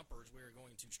throw jumpers, we're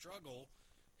going to struggle,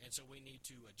 and so we need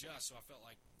to adjust. So I felt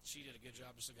like she did a good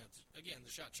job. Just looking at, again,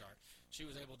 the shot chart. She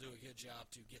was able to do a good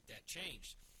job to get that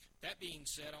changed. That being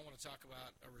said, I want to talk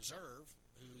about a reserve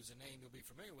who's a name you'll be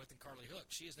familiar with, and Carly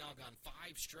Hook. She has now gone 5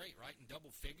 straight, right, in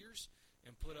double figures,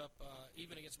 and put up,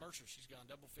 even against Mercer, she's gone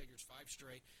double figures 5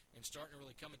 straight and starting to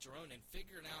really come into her own and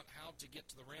figuring out how to get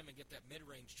to the rim and get that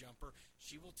mid-range jumper.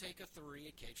 She will take a 3.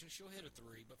 Occasionally she'll hit a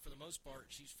 3, but for the most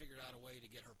part, she's figured out a way to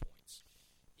get her points.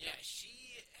 Yeah,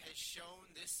 she has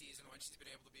shown this season when she's been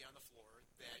able to be on the floor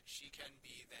that she can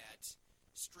be that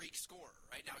streak scorer.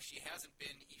 Right now, she hasn't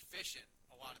been efficient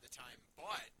a lot of the time,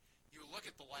 but you look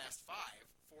at the last 5,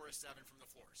 4 of 7 from the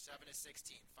floor, 7 of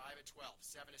 16, 5 of 12,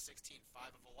 7 of 16,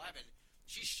 5 of 11.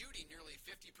 She's shooting nearly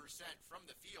 50% from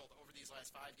the field over these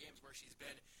last 5 games where she's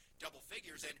been double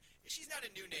figures. And she's not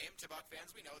a new name to Buck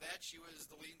fans. We know that. She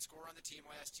was the leading scorer on the team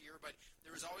last year. But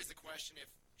there was always the question, if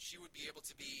she would be able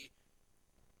to be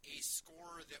a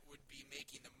scorer that would be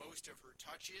making the most of her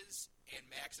touches and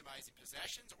maximizing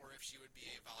possessions, or if she would be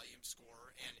a volume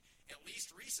scorer. And at least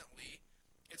recently,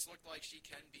 it's looked like she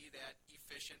can be that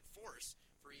efficient force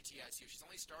for ETSU. She's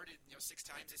only started 6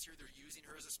 times this year. They're using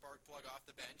her as a spark plug off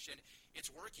the bench, and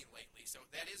it's working lately. So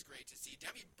that is great to see.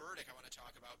 Demi Burdick I want to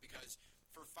talk about, because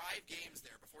for 5 games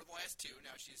there, before the last 2,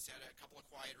 now she's had a couple of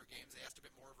quieter games. They asked a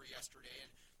bit more of her yesterday, and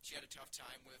she had a tough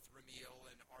time with Ramil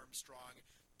and Armstrong.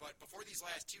 But before these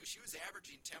last 2, she was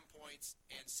averaging 10 points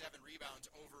and 7 rebounds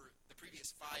over the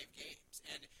previous 5 games.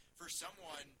 And for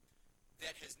someone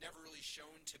that has never really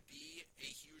shown to be a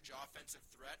huge offensive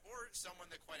threat, or someone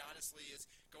that quite honestly is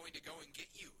going to go and get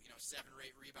you, 7 or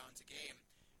 8 rebounds a game,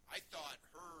 I thought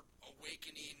her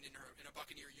awakening in a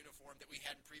Buccaneer uniform that we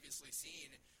hadn't previously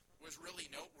seen was really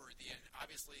noteworthy, and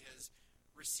obviously has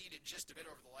receded just a bit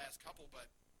over the last couple. But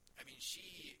I mean,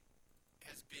 she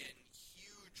has been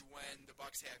huge when the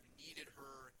Bucks have needed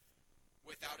her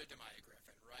without a Demaya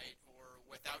Griffin, right? Or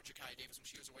without Ja'Kai Davis when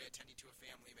she was away attending to a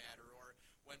family matter, or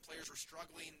when players were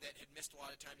struggling that had missed a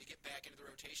lot of time to get back into the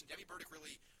rotation. Demi Burdick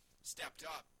really stepped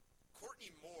up.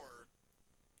 Courtney Moore,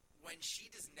 when she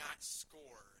does not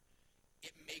score,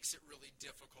 it makes it really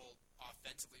difficult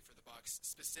offensively for the Bucks,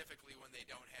 specifically when they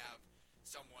don't have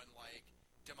someone like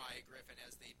Demaya Griffin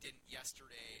as they didn't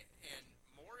yesterday. And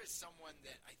Moore is someone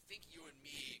that I think you and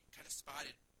me kind of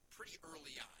spotted pretty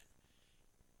early on.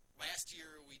 Last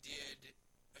year we did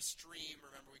a stream.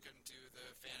 Remember, we couldn't do the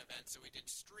fan event, so we did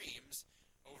streams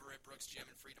over at Brooks Gym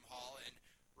in Freedom Hall. And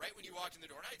right when you walked in the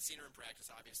door, and I had seen her in practice,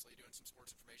 obviously, doing some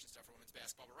sports information stuff for women's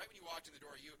basketball, but right when you walked in the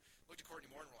door, you looked at Courtney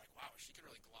Moore and were like, wow, she can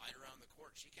really glide around the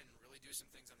court. She can really do some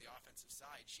things on the offensive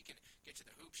side. She can get to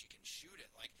the hoop. She can shoot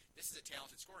it. Like, this is a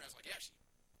talented scorer. And I was like, yeah, she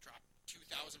dropped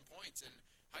 2,000 points in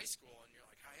high school. And you're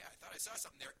like, oh, yeah, I thought I saw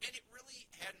something there. And it really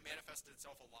hadn't manifested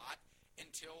itself a lot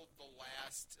until the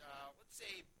last, let's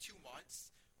say, 2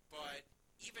 months. But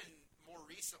even more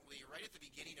recently, right at the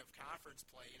beginning of conference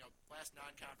play, last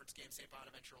non-conference game, St.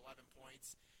 Bonaventure 11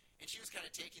 points. And she was kind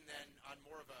of taking then on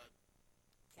more of a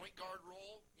point guard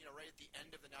role, right at the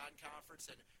end of the non-conference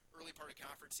and early part of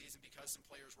conference season, because some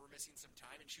players were missing some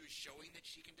time, and she was showing that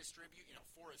she can distribute,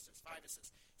 4 assists, 5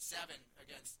 assists, 7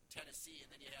 against Tennessee,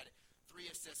 and then you had 3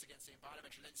 assists against St.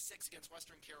 Bonaventure, then 6 against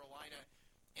Western Carolina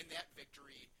in that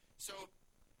victory. So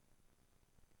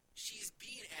she's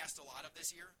being asked a lot of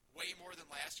this year, way more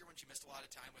than last year when she missed a lot of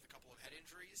time with a couple of head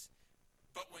injuries.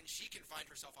 But when she can find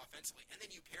herself offensively, and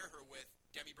then you pair her with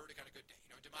Demi Burdick on a good day,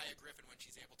 Demaya Griffin when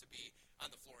she's able to be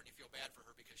on the floor, and you feel bad for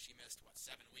her because she missed,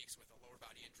 7 weeks with a lower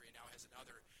body injury and now has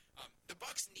another. The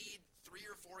Bucks need 3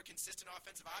 or 4 consistent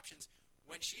offensive options.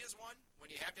 When she is one, when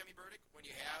you have Demi Burdick, when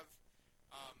you have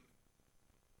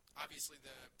obviously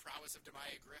the prowess of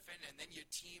Demaya Griffin, and then you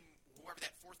team whoever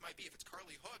that fourth might be. If it's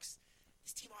Carly Hooks,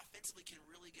 this team offensively can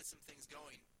really get some things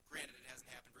going. Granted, it hasn't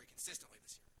happened very consistently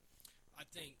this year. I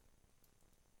think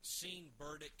seeing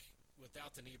Burdick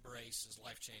without the knee brace is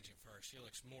life-changing for her. She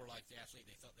looks more like the athlete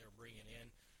they thought they were bringing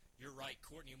in. You're right,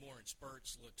 Courtney Moore in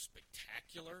spurts looks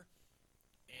spectacular,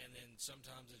 and then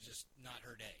sometimes it's just not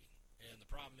her day. And the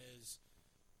problem is,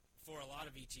 for a lot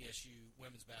of ETSU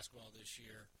women's basketball this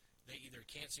year, they either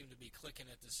can't seem to be clicking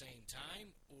at the same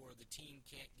time, or the team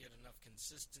can't get enough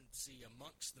consistency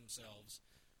amongst themselves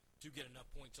to get enough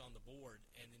points on the board.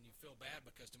 And then you feel bad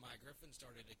because Demaya Griffin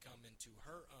started to come into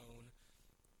her own,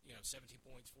 17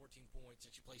 points, 14 points,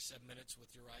 and she plays 7 minutes with,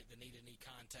 you're right, the knee-to-knee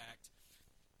contact.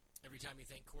 Every time you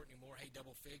think Courtney Moore, hey,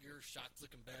 double figures, shots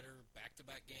looking better,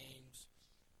 back-to-back games.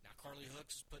 Now Carly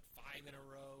Hooks has put 5 in a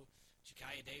row.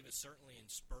 Ja'Kai Davis certainly in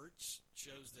spurts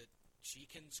shows that she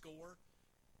can score.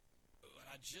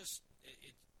 But it's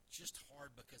just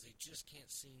hard because they just can't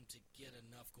seem to get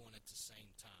enough going at the same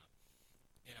time.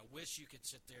 And I wish you could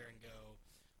sit there and go,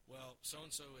 well,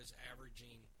 so-and-so is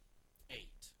averaging 8.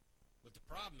 But the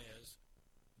problem is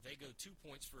they go 2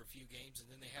 points for a few games and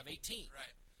then they have 18.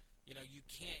 Right. You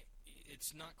can't –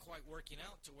 it's not quite working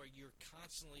out to where you're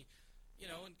constantly –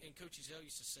 and Coach Ezell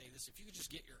used to say this, if you could just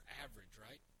get your average,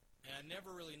 right? And I never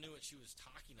really knew what she was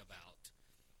talking about.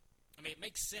 I mean, it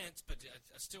makes sense, but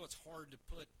still it's hard to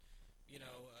put,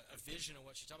 a vision of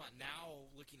what she's talking about. Now,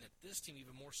 looking at this team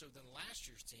even more so than last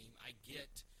year's team, I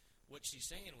get what she's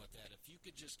saying with that. If you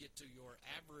could just get to your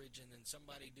average and then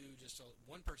somebody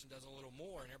one person does a little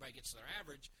more and everybody gets to their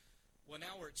average, well,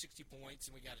 now we're at 60 points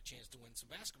and we got a chance to win some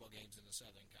basketball games in the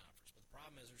Southern Conference. But the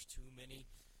problem is there's too many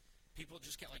people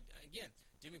just can't, again,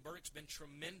 Demi Burdick's been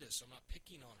tremendous. I'm not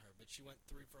picking on her, but she went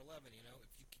 3 for 11.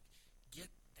 If you could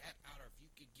get that out of her, if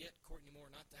you could get Courtney Moore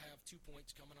not to have 2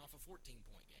 points coming off a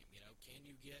 14-point game, can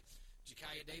you get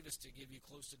Jakaya Davis to give you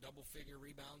close to double-figure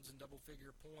rebounds and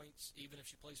double-figure points, even if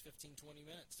she plays 15, 20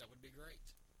 minutes. That would be great.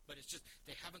 But it's just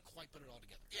they haven't quite put it all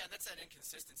together. Yeah, that's that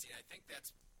inconsistency. And I think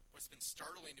that's what's been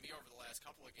startling to me over the last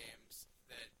couple of games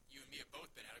that you and me have both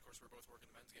been at. Of course, we were both working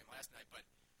the men's game last night. But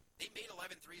they made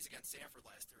 11 threes against Sanford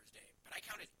last Thursday. But I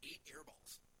counted 8 air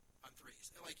balls on threes.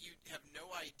 And, you have no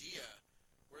idea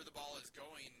where the ball is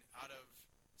going out of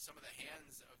some of the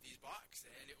hands of these Bucks,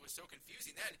 and it was so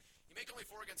confusing. Then you make only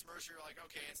 4 against Mercer, you're like,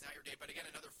 okay, it's not your day. But again,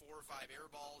 another 4 or 5 air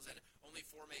balls, and only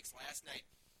 4 makes last night.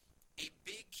 A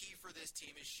big key for this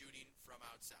team is shooting from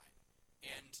outside,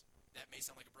 and that may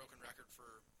sound like a broken record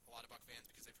for a lot of Buck fans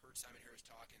because they've heard Simon Harris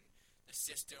talk and the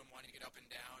system wanting to get up and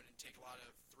down and take a lot of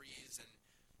threes and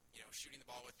shooting the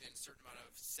ball within a certain amount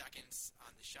of seconds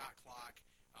on the shot clock.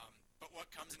 But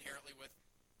what comes inherently with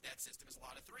that system is a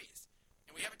lot of threes.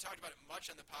 And we haven't talked about it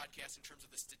much on the podcast in terms of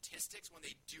the statistics when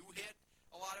they do hit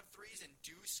a lot of threes and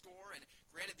do score. And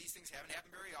granted, these things haven't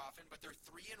happened very often, but they're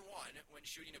 3-1 when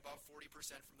shooting above 40%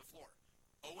 from the floor.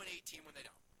 0-18 when they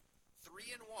don't.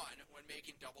 3-1 when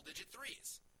making double-digit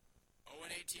threes.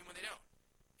 0-18 when they don't.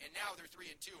 And now they're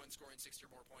 3-2 when scoring 60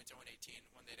 or more points. 0-18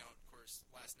 when they don't. Of course,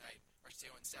 last night, or I should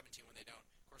say 0-17 when they don't.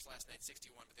 Of course, last night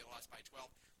 61, but they lost by 12.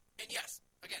 And yes,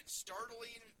 again,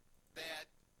 startling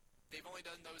that they've only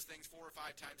done those things 4 or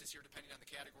 5 times this year, depending on the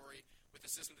category, with the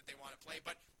system that they want to play.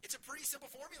 But it's a pretty simple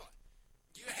formula.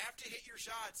 You have to hit your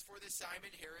shots for the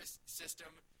Simon Harris system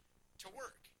to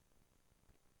work.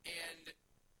 And,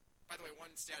 by the way,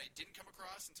 one stat I didn't come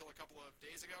across until a couple of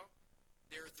days ago,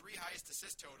 their 3 highest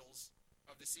assist totals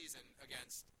of the season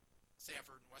against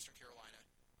Sanford, Western Carolina,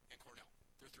 and Cornell.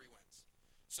 They're 3 wins.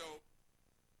 So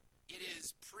it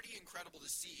is pretty incredible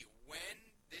to see when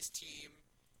this team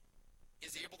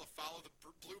is able to follow the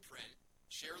blueprint,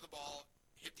 share the ball,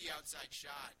 hit the outside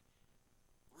shot.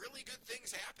 Really good things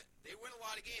happen. They win a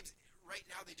lot of games. Right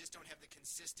now, they just don't have the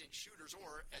consistent shooters,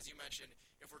 or, as you mentioned,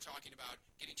 if we're talking about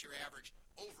getting to your average,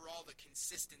 overall the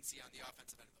consistency on the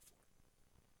offensive end of the floor.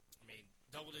 I mean,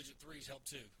 double-digit threes help,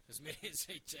 too. As many as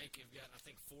they take have got, I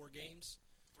think, 4 games.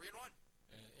 3-1.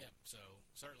 Yeah, so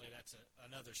certainly that's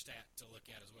another stat to look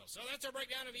at as well. So that's our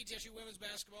breakdown of ETSU women's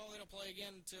basketball. They don't play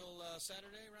again until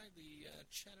Saturday, right? The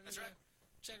Chattanooga. That's right.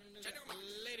 Chattanooga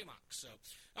Lady Mocs. So,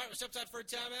 all right, we'll step aside for a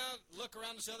timeout. Look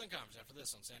around the Southern Conference after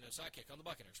this on Sando's Sidekick on the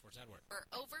Buccaneers Sports Network. For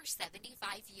over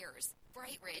 75 years,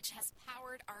 Bright Ridge has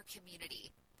powered our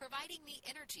community, providing the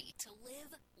energy to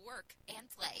live, work, and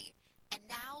play. And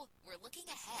now we're looking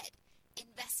ahead,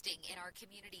 investing in our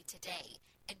community today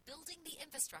and building the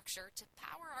infrastructure to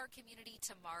power our community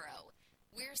tomorrow.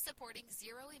 We're supporting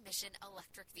zero-emission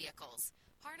electric vehicles,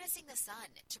 harnessing the sun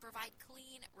to provide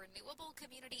clean, renewable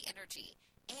community energy,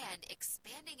 and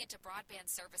expanding into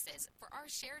broadband services for our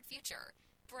shared future.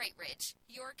 Bright Ridge,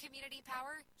 your community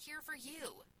power, here for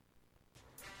you.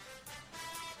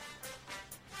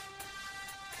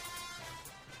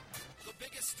 The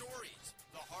biggest stories,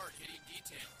 the hard-hitting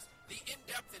details, the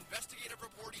in-depth investigative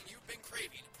reporting you've been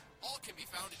craving, all can be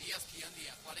found at ESPN, The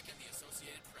Athletic, and the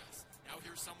Associated Press. Now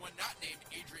here's someone not named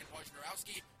Adrian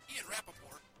Wojnarowski, Ian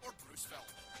Rappaport, or Bruce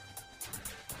Feldman.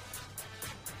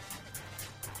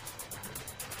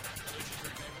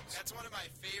 That's one of my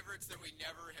favorites that we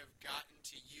never have gotten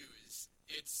to use.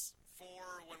 It's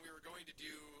for when we were going to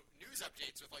do news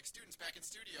updates with students back in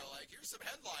studio, here's some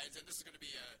headlines, and this is going to be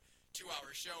a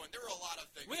 2-hour show, and there were a lot of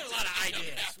things. We had a lot of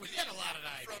ideas.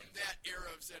 From that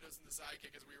era of Sandoz and the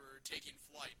Sidekick as we were taking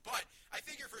flight. But I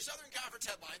figure for Southern Conference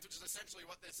headlines, which is essentially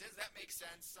what this is, that makes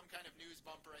sense. Some kind of news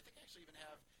bumper. I think I actually even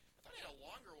have, I thought I had a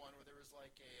longer one where there was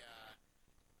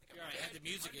I had the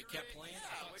music, it kept playing.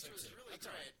 Yeah, which was really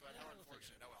great, but how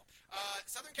unfortunate. Oh well.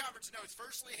 Southern Conference notes,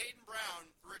 firstly, Hayden Brown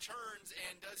returns,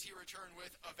 and does he return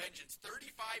with a vengeance?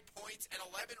 35 points and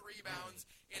 11 rebounds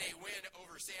in a win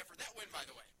over Sanford. That win, by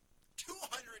the way,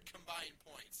 200 combined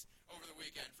points over the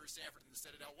weekend for Sanford and the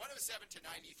Citadel.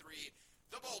 107-93.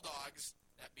 The Bulldogs,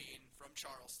 that being from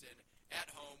Charleston, at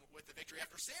home with the victory.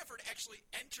 After Sanford actually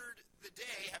entered the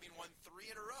day, having won 3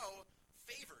 in a row,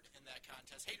 favored in that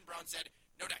contest. Hayden Brown said,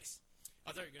 no dice.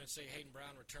 I thought you were going to say Hayden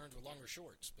Brown returns with longer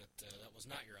shorts, but that was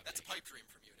not your update. That's a pipe dream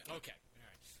from you now. Okay. All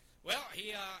right. Well,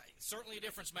 he certainly a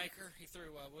difference maker. He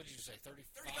threw, what did you say,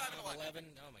 35 11?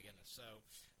 Oh, my goodness. So,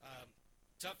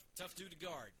 tough dude to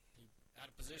guard. He out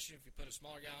of position. If you put a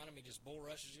smaller guy on him, he just bull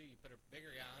rushes you. You put a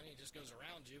bigger guy on him, he just goes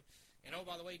around you. And, oh,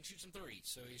 by the way, he can shoot some threes.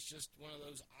 So he's just one of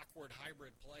those awkward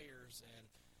hybrid players. And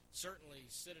certainly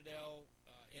Citadel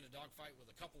in a dogfight with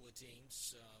a couple of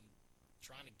teams,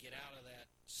 trying to get out of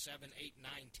that 7, 8,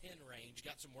 9, 10 range.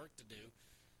 Got some work to do.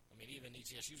 I mean, even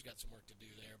ETSU's got some work to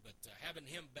do there, but having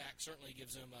him back certainly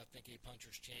gives them, I think, a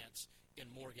puncher's chance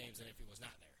in more games than if he was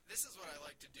not there. This is what I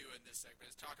like to do in this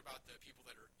segment, is talk about the people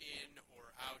that are in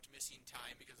or out, missing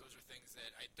time, because those are things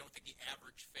that I don't think the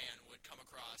average fan would come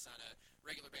across on a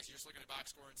regular basis. You're just looking at a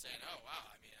box score and saying, oh, wow,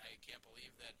 I mean, I can't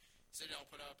believe that Citadel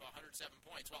put up 107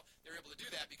 points. Well, they were able to do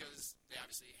that because they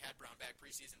obviously had Brown back,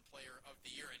 preseason player of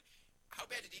the year. And how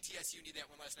bad did ETSU need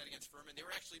that one last night against Furman? They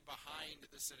were actually behind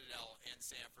the Citadel and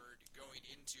Sanford going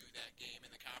into that game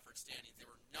in the conference standings. They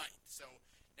were ninth. So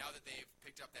now that they've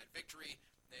picked up that victory,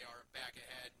 they are back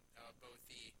ahead of both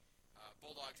the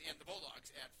Bulldogs and the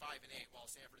Bulldogs at 5 and 8,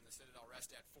 while Sanford and the Citadel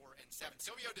rest at 4 and 7.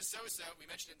 Silvio De Sousa, we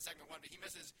mentioned it in segment 1, but he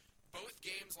misses both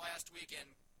games last week and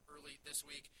early this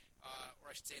week,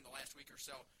 or I should say in the last week or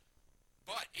so.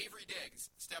 But Avery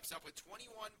Diggs steps up with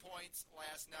 21 points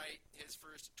last night, his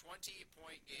first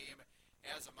 20-point game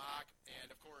as a mock, and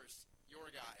of course, your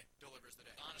guy delivers the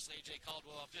day. Honestly, A.J.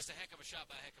 Caldwell, just a heck of a shot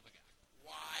by a heck of a guy.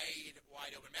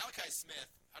 Wide open. Malachi Smith,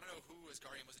 I don't know who was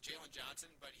guarding him. Was it Jalen Johnson?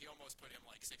 But he almost put him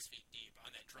like 6 feet deep on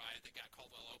that drive that got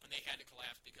Caldwell open. They had to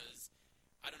collapse because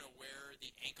I don't know where the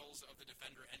ankles of the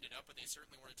defender ended up, but they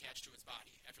certainly weren't attached to his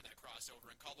body after that crossover.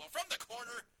 And Caldwell from the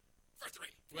corner for 3.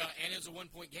 Well, and it was a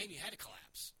one-point game. You had to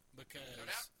collapse because No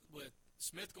doubt. with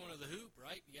Smith going to the hoop,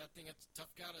 right, you got to think that's a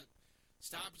tough guy to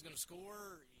stop. He's going to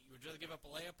score. You would rather give up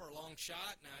a layup or a long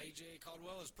shot. Now, A.J.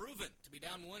 Caldwell has proven to be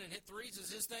down 1 and hit threes is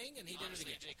his thing, and he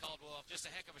Honestly, did it again. A.J. Caldwell, just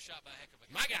a heck of a shot by a heck of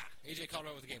a guy. My guy, A.J.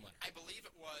 Caldwell with the game winner. I believe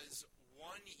it was 1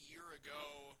 year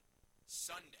ago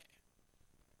Sunday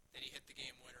that he hit the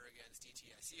game winner against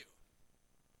ETSU.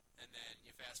 And then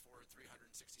you fast forward 366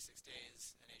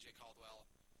 days, and A.J. Caldwell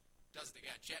does it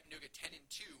again. Chattanooga 10 and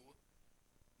 2,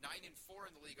 9 and 4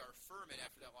 in the league are Furman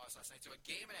after that loss last night. So a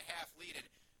game and a half lead. And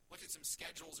looked at some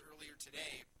schedules earlier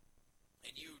today,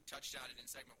 and you touched on it in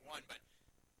segment 1, but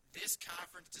this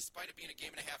conference, despite it being a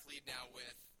game and a half lead now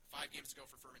with 5 games to go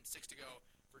for Furman, 6 to go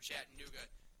for Chattanooga,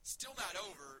 still not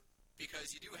over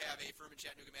because you do have a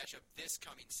Furman-Chattanooga matchup this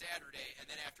coming Saturday,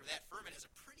 and then after that, Furman has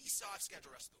a pretty soft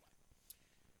schedule rest of the way.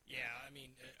 Yeah, I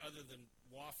mean, other than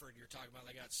Wofford, you're talking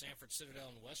about they got Sanford,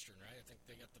 Citadel, and Western, right? I think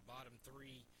they got the bottom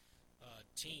 3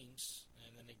 teams,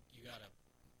 and then you got a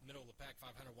middle-of-the-pack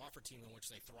 500 Wofford team in which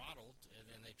they throttled, and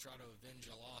then they try to avenge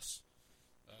a loss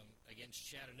against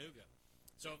Chattanooga.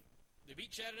 So they beat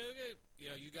Chattanooga.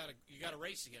 You know, you got a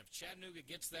race again. If Chattanooga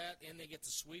gets that and they get the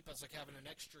sweep, that's like having an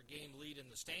extra game lead in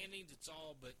the standings. It's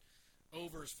all but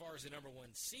over as far as the number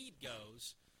 1 seed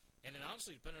goes. And then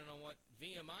honestly, depending on what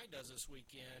VMI does this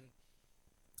weekend,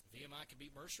 VMI could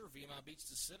beat Mercer. VMI beats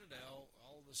the Citadel.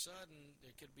 All of a sudden,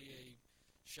 there could be a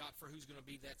shot for who's going to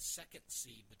be that 2nd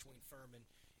seed between Furman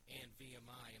and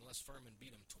VMI, unless Furman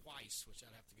beat them twice, which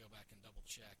I'd have to go back and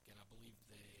double-check, and I believe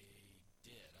they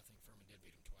did. I think Furman did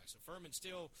beat them twice. So Furman's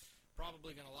still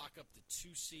probably going to lock up the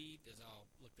 2 seed, as I'll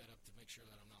look that up to make sure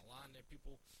that I'm not lying there,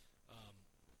 people.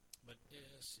 But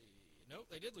let's see.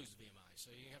 Nope, they did lose to VMI,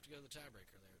 so you have to go to the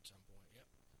tiebreaker there at some point. Yep.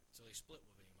 So they split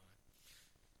with VMI.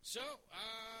 So,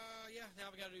 now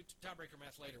we got to do tiebreaker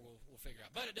math later. We'll figure out.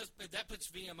 But that puts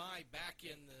VMI back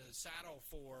in the saddle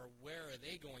for where are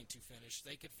they going to finish.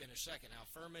 They could finish 2nd. Now,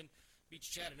 Furman beats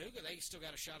Chattanooga. They still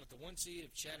got a shot at the 1 seed.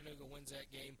 If Chattanooga wins that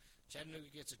game,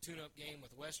 Chattanooga gets a tune-up game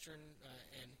with Western.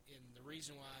 And the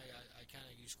reason why I kind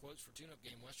of use quotes for tune-up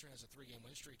game, Western has a 3-game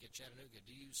win streak at Chattanooga.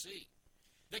 Do you see?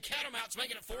 The Catamounts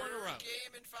making it 4 in a row.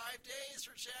 Game in 5 days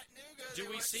for Chattanooga. Do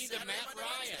we see the Matt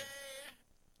Ryan?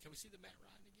 Wednesday. Can we see the Matt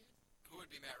Ryan again? Who would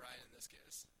be Matt Ryan in this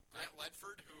case? Grant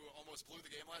Ledford, who almost blew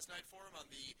the game last night for him on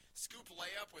the scoop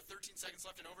layup with 13 seconds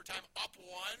left in overtime, up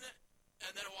 1,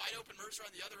 and then a wide-open Mercer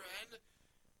on the other end.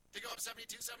 They go up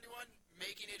 72-71,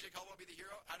 making A.J. Caldwell be the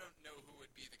hero. I don't know who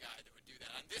would be the guy that would do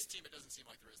that. On this team, it doesn't seem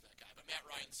like there is that guy, but Matt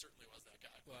Ryan certainly was that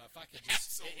guy. Well, if I could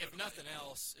just, Absolutely. if nothing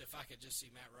else, if I could just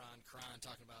see Matt Ryan crying,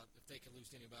 talking about if they could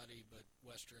lose to anybody but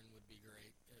Western would be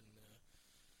great. And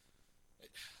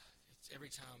it's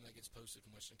every time that gets posted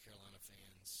from Western Carolina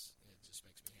fans, it just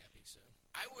makes me happy. So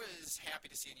I was happy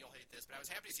to see, and you'll hate this, but I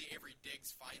was happy to see Avery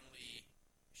Diggs finally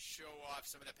show off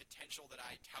some of the potential that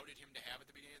I touted him to have at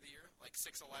the beginning of the year, like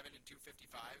 6'11" and 255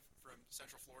 from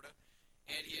Central Florida.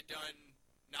 And he had done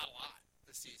not a lot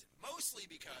this season, mostly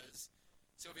because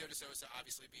Silvio De Sousa,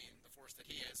 obviously being the force that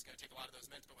he is, going to take a lot of those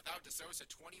minutes. But without De Sousa,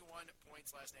 21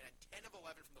 points last night, and 10 of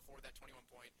 11 from the floor, that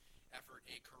 21-point effort,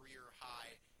 a career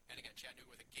high. And again,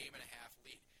 Chattanooga with a game and a half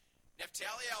lead.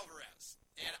 Neftali Alvarez,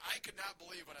 and I could not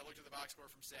believe when I looked at the box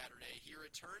score from Saturday, he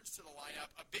returns to the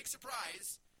lineup. A big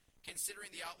surprise,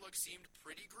 considering the outlook seemed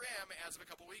pretty grim as of a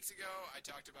couple weeks ago. I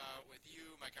talked about with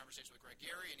you my conversation with Greg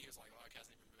Gary, and he was like, "Look,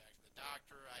 hasn't even been back to the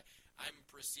doctor." I'm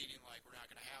receding like we're not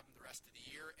going to have them the rest of the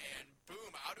year. And boom,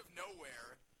 out of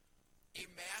nowhere, a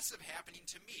massive happening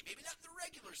to me. Maybe not in the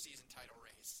regular season title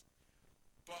race,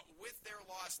 but with their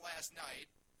loss last night,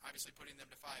 obviously putting them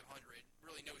to 500,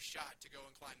 really no shot to go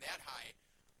and climb that high.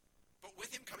 But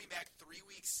with him coming back 3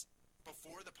 weeks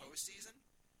before the postseason,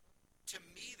 to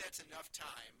me that's enough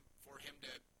time for him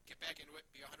to get back into it,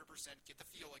 be 100%, get the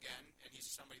feel again, and he's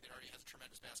somebody that already has a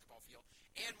tremendous basketball feel.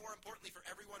 And more importantly, for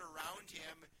everyone around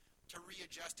him to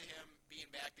readjust to him being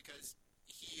back, because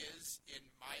he is, in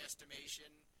my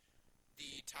estimation,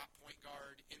 the top point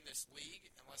guard in this league.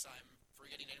 Unless I'm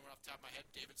forgetting anyone off the top of my head,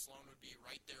 David Sloan would be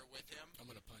right there with him. I'm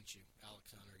going to punch you.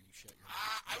 Alex Hunter, you shut your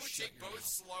mouth. I would take both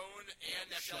mouth. Sloan and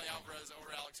Neftali Alvarez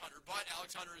over Alex Hunter, but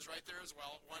Alex Hunter is right there as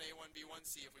well. 1A, 1B,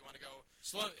 1C if we want to go.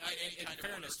 Sloan, in kind of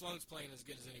fairness, order. Sloan's playing as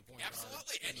good as any point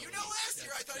Absolutely. guard And in you the know, league. last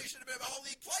year I thought he should have been a whole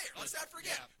league player. Let's not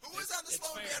forget. Yeah, Who was on the it's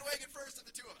Sloan fair. bandwagon first of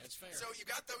the two of us? It's fair. So you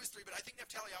got those three, but I think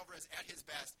Neftali Alvarez at his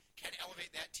best can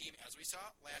elevate that team, as we saw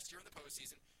last year in the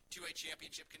postseason, to a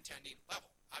championship contending level.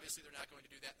 Obviously, they're not going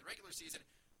to do that in the regular season,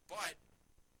 but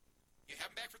you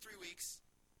have him back for 3 weeks.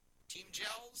 Team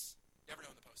gels. Never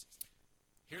know in the postseason.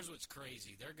 Here's what's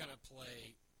crazy. They're going to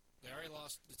play. They already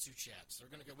lost the two Chats. They're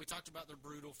going to go. We talked about their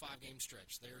brutal 5-game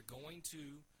stretch. They're going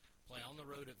to play on the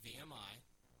road at VMI.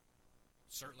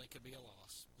 Certainly could be a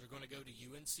loss. They're going to go to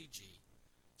UNCG.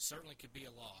 Certainly could be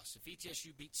a loss. If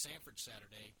ETSU beats Sanford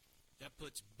Saturday, that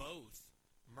puts both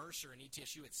Mercer and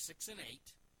ETSU at 6 and 8.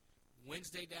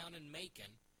 Wednesday down in Macon,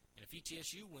 and if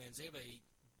ETSU wins, they have a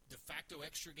de facto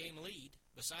extra game lead.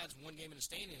 Besides 1 game in the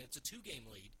standing, it's a 2-game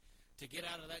lead to get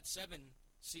out of that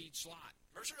 7-seed slot.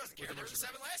 Mercer doesn't care. They were the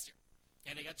 7 last year.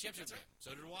 And they got championship That's game.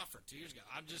 So did Wofford 2 years ago.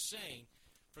 I'm just saying,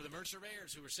 for the Mercer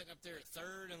Bears, who were sitting up there at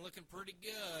 3rd and looking pretty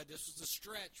good, this was the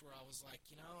stretch where I was like,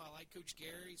 I like Coach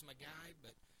Gary. He's my guy,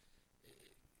 but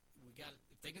we got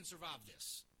if they can survive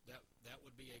this, that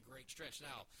would be a great stretch.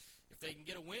 Now, if they can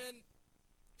get a win,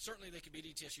 certainly they could beat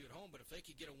ETSU at home, but if they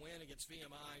could get a win against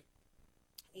VMI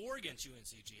or against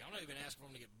UNCG, I'm not even asking for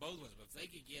them to get both wins, but if they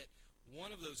could get one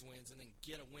of those wins and then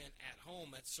get a win at home,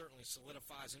 that certainly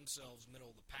solidifies themselves middle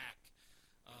of the pack,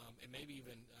 and maybe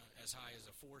even as high as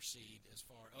a 4 seed as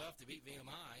far. If they beat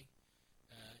VMI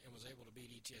and was able to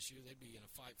beat ETSU, they'd be in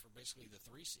a fight for basically the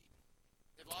 3 seed.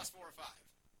 They've lost 4 or 5.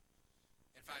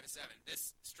 And 5 and 7.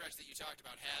 This stretch that you talked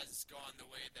about has gone the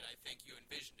way that I think you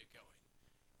envisioned it going.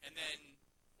 And then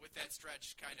with that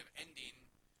stretch kind of ending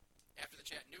after the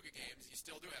Chattanooga games, you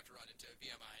still do have to run into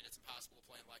VMI, and it's impossible to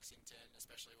play in Lexington,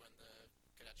 especially when the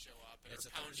Cadets show up and It's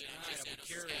are a Thursday pounding night. into I'll be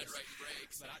Sandoz's head curious. right in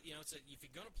breaks. But if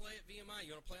you're going to play at VMI,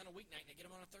 you want to play on a weeknight, and they get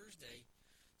them on a Thursday.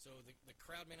 So the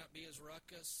crowd may not be as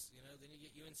ruckus. Then you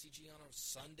get UNCG on a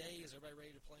Sunday. Is everybody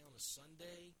ready to play on a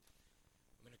Sunday?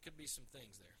 I mean, there could be some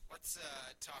things there. Let's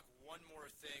talk one more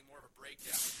thing, more of a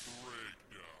breakdown.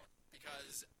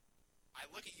 Because I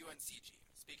look at UNCG.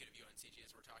 Speaking of UNCG,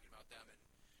 as we're talking about them and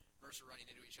Mercer running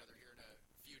into each other here in a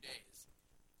few days,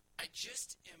 I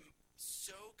just am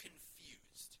so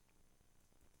confused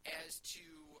as to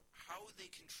how they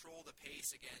control the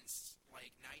pace against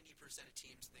like 90% of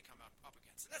teams that they come up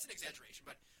against. And that's an exaggeration,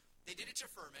 but they did it to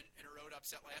Furman in a road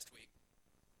upset last week.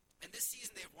 And this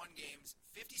season they have won games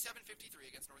 57-53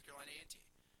 against North Carolina A&T,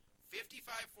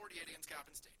 55-48 against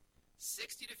Coppin State,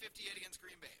 60-58 against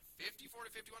Green Bay,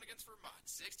 54-51 against Vermont,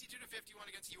 62-51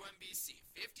 against UMBC,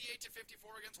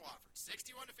 58-54 against Wofford,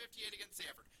 61-58 against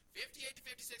Sanford,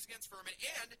 58-56 against Furman,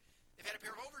 and they've had a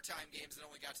pair of overtime games that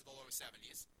only got to the low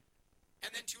 70s. And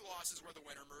then 2 losses where the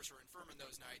winner, Mercer and Furman,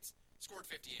 those nights, scored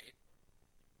 58.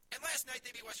 And last night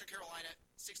they beat Western Carolina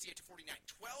 68-49.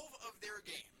 12 of their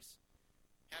games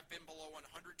have been below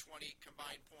 120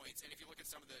 combined points. And if you look at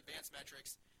some of the advanced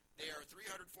metrics, they are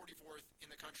 344th in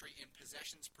the country in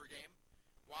possessions per game.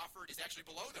 Wofford is actually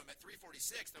below them at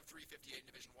 346th of 358 in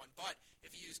Division I. But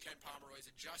if you use Ken Pomeroy's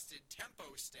adjusted tempo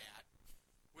stat,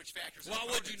 which factors in Why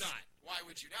would you not? Why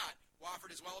would you not?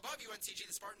 Wofford is well above UNCG.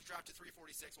 The Spartans dropped to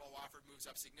 346 while Wofford moves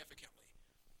up significantly.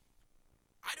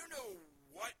 I don't know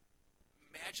what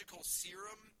magical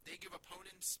serum they give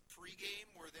opponents pregame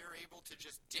where they're able to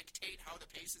just dictate how the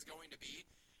pace is going to be.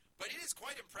 But it is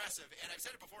quite impressive, and I've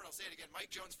said it before and I'll say it again. Mike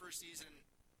Jones' first season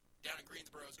down in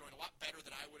Greensboro is going a lot better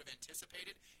than I would have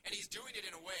anticipated, and he's doing it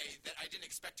in a way that I didn't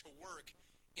expect to work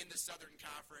in the Southern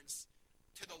Conference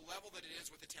to the level that it is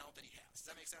with the talent that he has.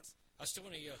 Does that make sense? I still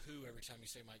want to yahoo every time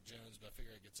you say Mike Jones, but I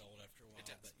figure it gets old after a while.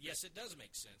 It does. But yes, it does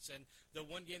make sense. And the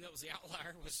one game that was the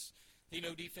outlier was the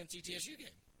no defense ETSU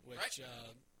game, which, Right.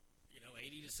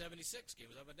 80-76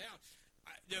 game was up and down.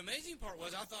 The amazing part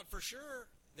was I thought for sure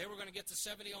they were going to get to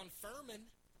 70 on Furman,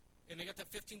 and they got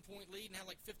that 15-point lead and had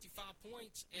like 55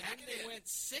 points, and Pack then it they in. went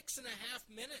 6.5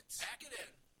 minutes Pack it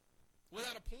in.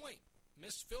 without a point.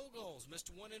 Missed field goals,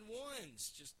 missed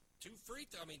 1-and-1s, just two free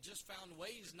throws. I mean, just found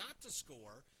ways not to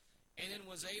score, and then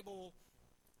was able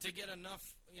to get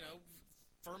enough.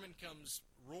 Furman comes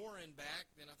roaring back.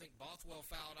 Then I think Bothwell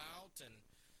fouled out, and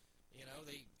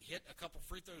they hit a couple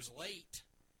free throws late,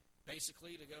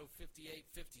 basically to go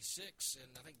 58-56.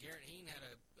 And I think Garrett Heen had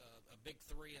a big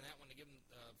three in that one to give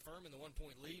Furman the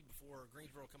 1-point lead before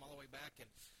Greensboro come all the way back and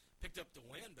picked up the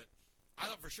win. But I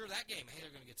thought for sure that game, hey,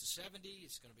 they're going to get to 70.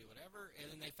 It's going to be whatever. And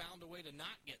then they found a way to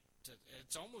not get to.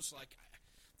 It's almost like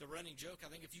the running joke. I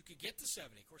think if you could get to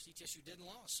 70, of course ETSU didn't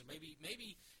lose. So maybe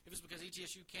it was because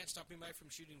ETSU can't stop anybody from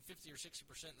shooting 50 or 60%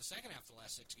 in the second half of the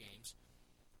last 6 games,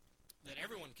 that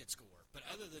everyone could score. But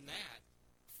other than that,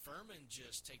 Furman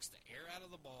just takes the air out of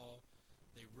the ball.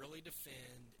 They really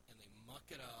defend, and they muck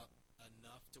it up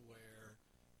enough to where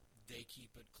they keep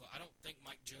it close. I don't think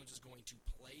Mike Jones is going to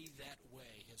play that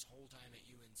way his whole time at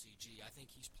UNCG. I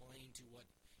think he's playing to what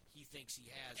he thinks he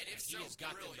has, And if he so, has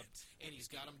got brilliant. he's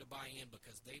got them to buy in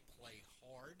because they play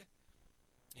hard.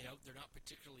 They're not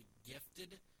particularly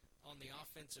gifted on the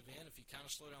offensive end. If you kind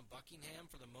of slow down Buckingham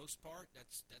for the most part,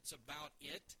 that's about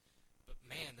it. But,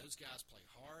 man, those guys play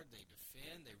hard. They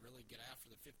defend. They really get after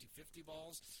the 50-50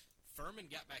 balls. Furman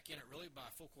got back in it really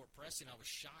by full-court pressing. I was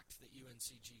shocked that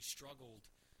UNCG struggled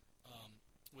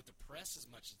with the press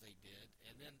as much as they did.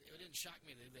 And then it didn't shock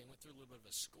me that they went through a little bit of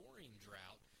a scoring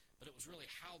drought, but it was really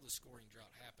how the scoring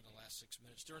drought happened in the last 6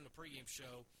 minutes. During the pregame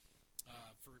show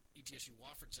for ETSU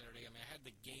Wofford Saturday, I had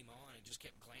the game on and just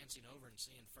kept glancing over and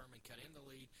seeing Furman cut in the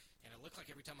lead, and it looked like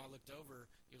every time I looked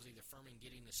over, it was either Furman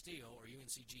getting the steal or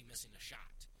UNCG missing a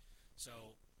shot.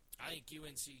 So I think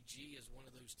UNCG is one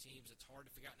of those teams that's hard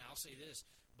to figure out. Now, I'll say this,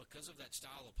 because of that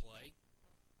style of play,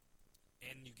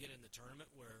 and you get in the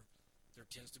tournament where there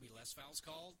tends to be less fouls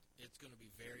called, it's going to be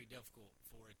very difficult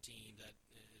for a team that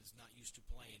is not used to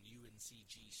playing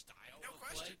UNCG style No of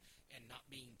question. play and not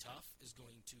being tough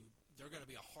they're going to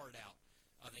be a hard out,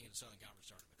 I think, in the Southern Conference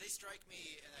tournament. They strike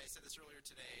me, and I said this earlier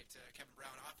today to Kevin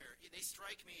Brown off air, they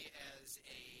strike me as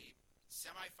a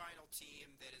semifinal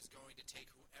team that is going to take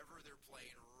whoever they're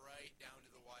playing right down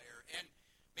to the wire and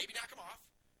maybe knock them off,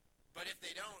 but if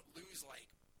they don't, lose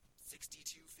like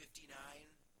 62-59,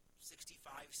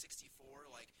 65-64,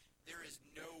 there is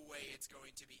no way it's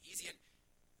going to be easy. And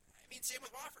same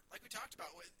with Wofford, like we talked about.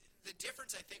 The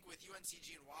difference, I think, with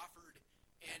UNCG and Wofford,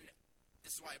 and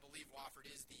this is why I believe Wofford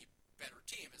is the better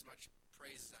team, as much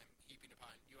praise as I'm heaping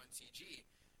upon UNCG,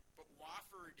 but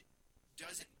Wofford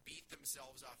doesn't beat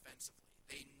themselves offensively.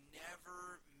 They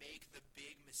never make the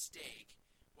big mistake,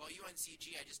 while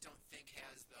UNCG, I just don't think,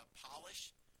 has the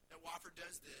polish that Wofford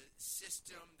does, the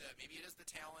system, maybe it is the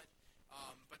talent,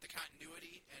 but the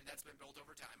continuity, and that's been built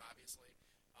over time, obviously.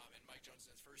 And Mike Jones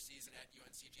in his first season at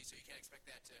UNCG, so you can't expect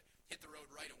that to hit the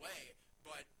road right away.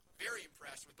 But very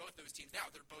impressed with both those teams. Now,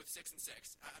 they're both 6-6.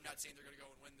 I'm not saying they're going to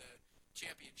go and win the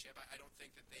championship. I don't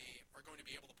think that they are going to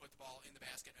be able to put the ball in the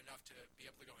basket enough to be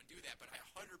able to go and do that. But I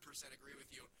 100% agree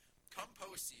with you. Come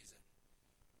postseason,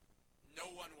 no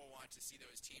one will want to see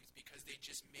those teams because they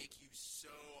just make you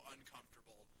so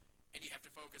uncomfortable. And you have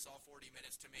to focus all 40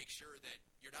 minutes to make sure that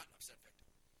you're not an upset victim.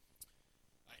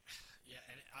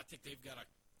 And I think they've got a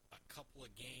couple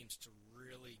of games to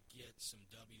really get some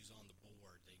W's on the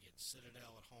board. They get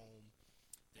Citadel at home,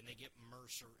 then they get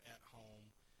Mercer at home.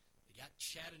 They got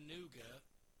Chattanooga.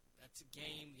 That's a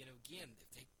game, again, if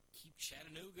they keep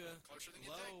Chattanooga Closer than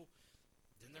you low,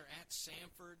 then they're at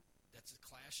Samford. That's a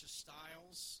clash of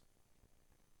styles.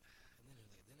 And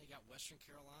then they got Western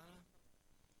Carolina.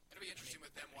 It'll be interesting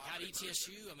with them. Got Wofford and Mercer.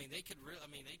 ETSU. They could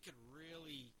really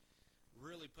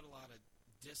put a lot of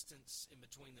distance in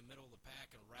between the middle of the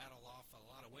pack and rattle off a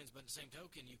lot of wins. But at the same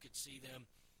token, you could see them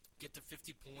get to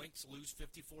 50 points, lose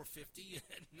 54-50,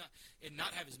 and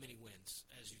not have as many wins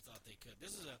as you thought they could.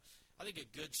 This is I think a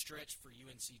good stretch for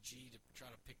UNCG to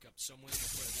try to pick up some wins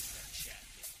before they get to that Chat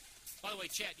game. By the way,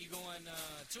 Chat, you going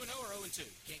 2-0 or 0-2?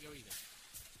 Can't go either.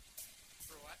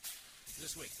 For what?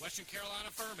 This week, Western Carolina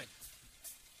Furman.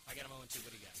 I got them 0-2.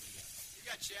 What do you got? You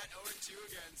got Chat 0-2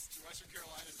 against Western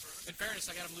Carolina and Furman. In fairness,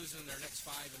 I got them losing in their next 5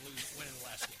 and winning the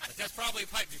last game. But that's probably a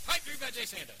pipe dream. Pipe dream by Jay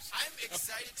Sandos. I'm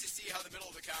excited to see how the middle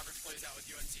of the conference plays out with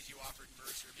UNCG, Wofford, and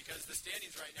Mercer because the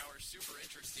standings right now are super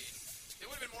interesting. They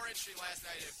would have been more interesting last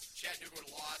night if Chattanooga would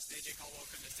have lost. A.J. Caldwell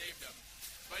couldn't have saved them.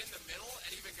 But in the middle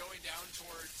and even going down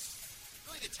towards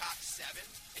really the top 7,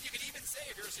 and you could even say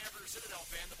if you're a Sanford or Citadel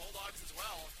fan, the Bulldogs as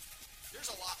well, there's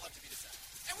a lot left to be decided.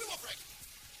 And we won't break it.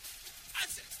 I'm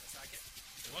 6. That's not kidding.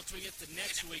 Once we get to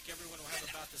next week, everyone will have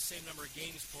about the same number of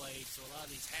games played, so a lot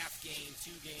of these half games,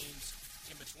 2 games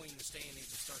in between the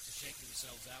standings will start to shake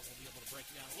themselves out. We'll be able to break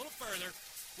it down a little further.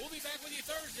 We'll be back with you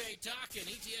Thursday talking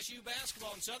ETSU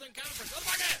basketball in Southern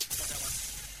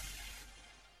Conference.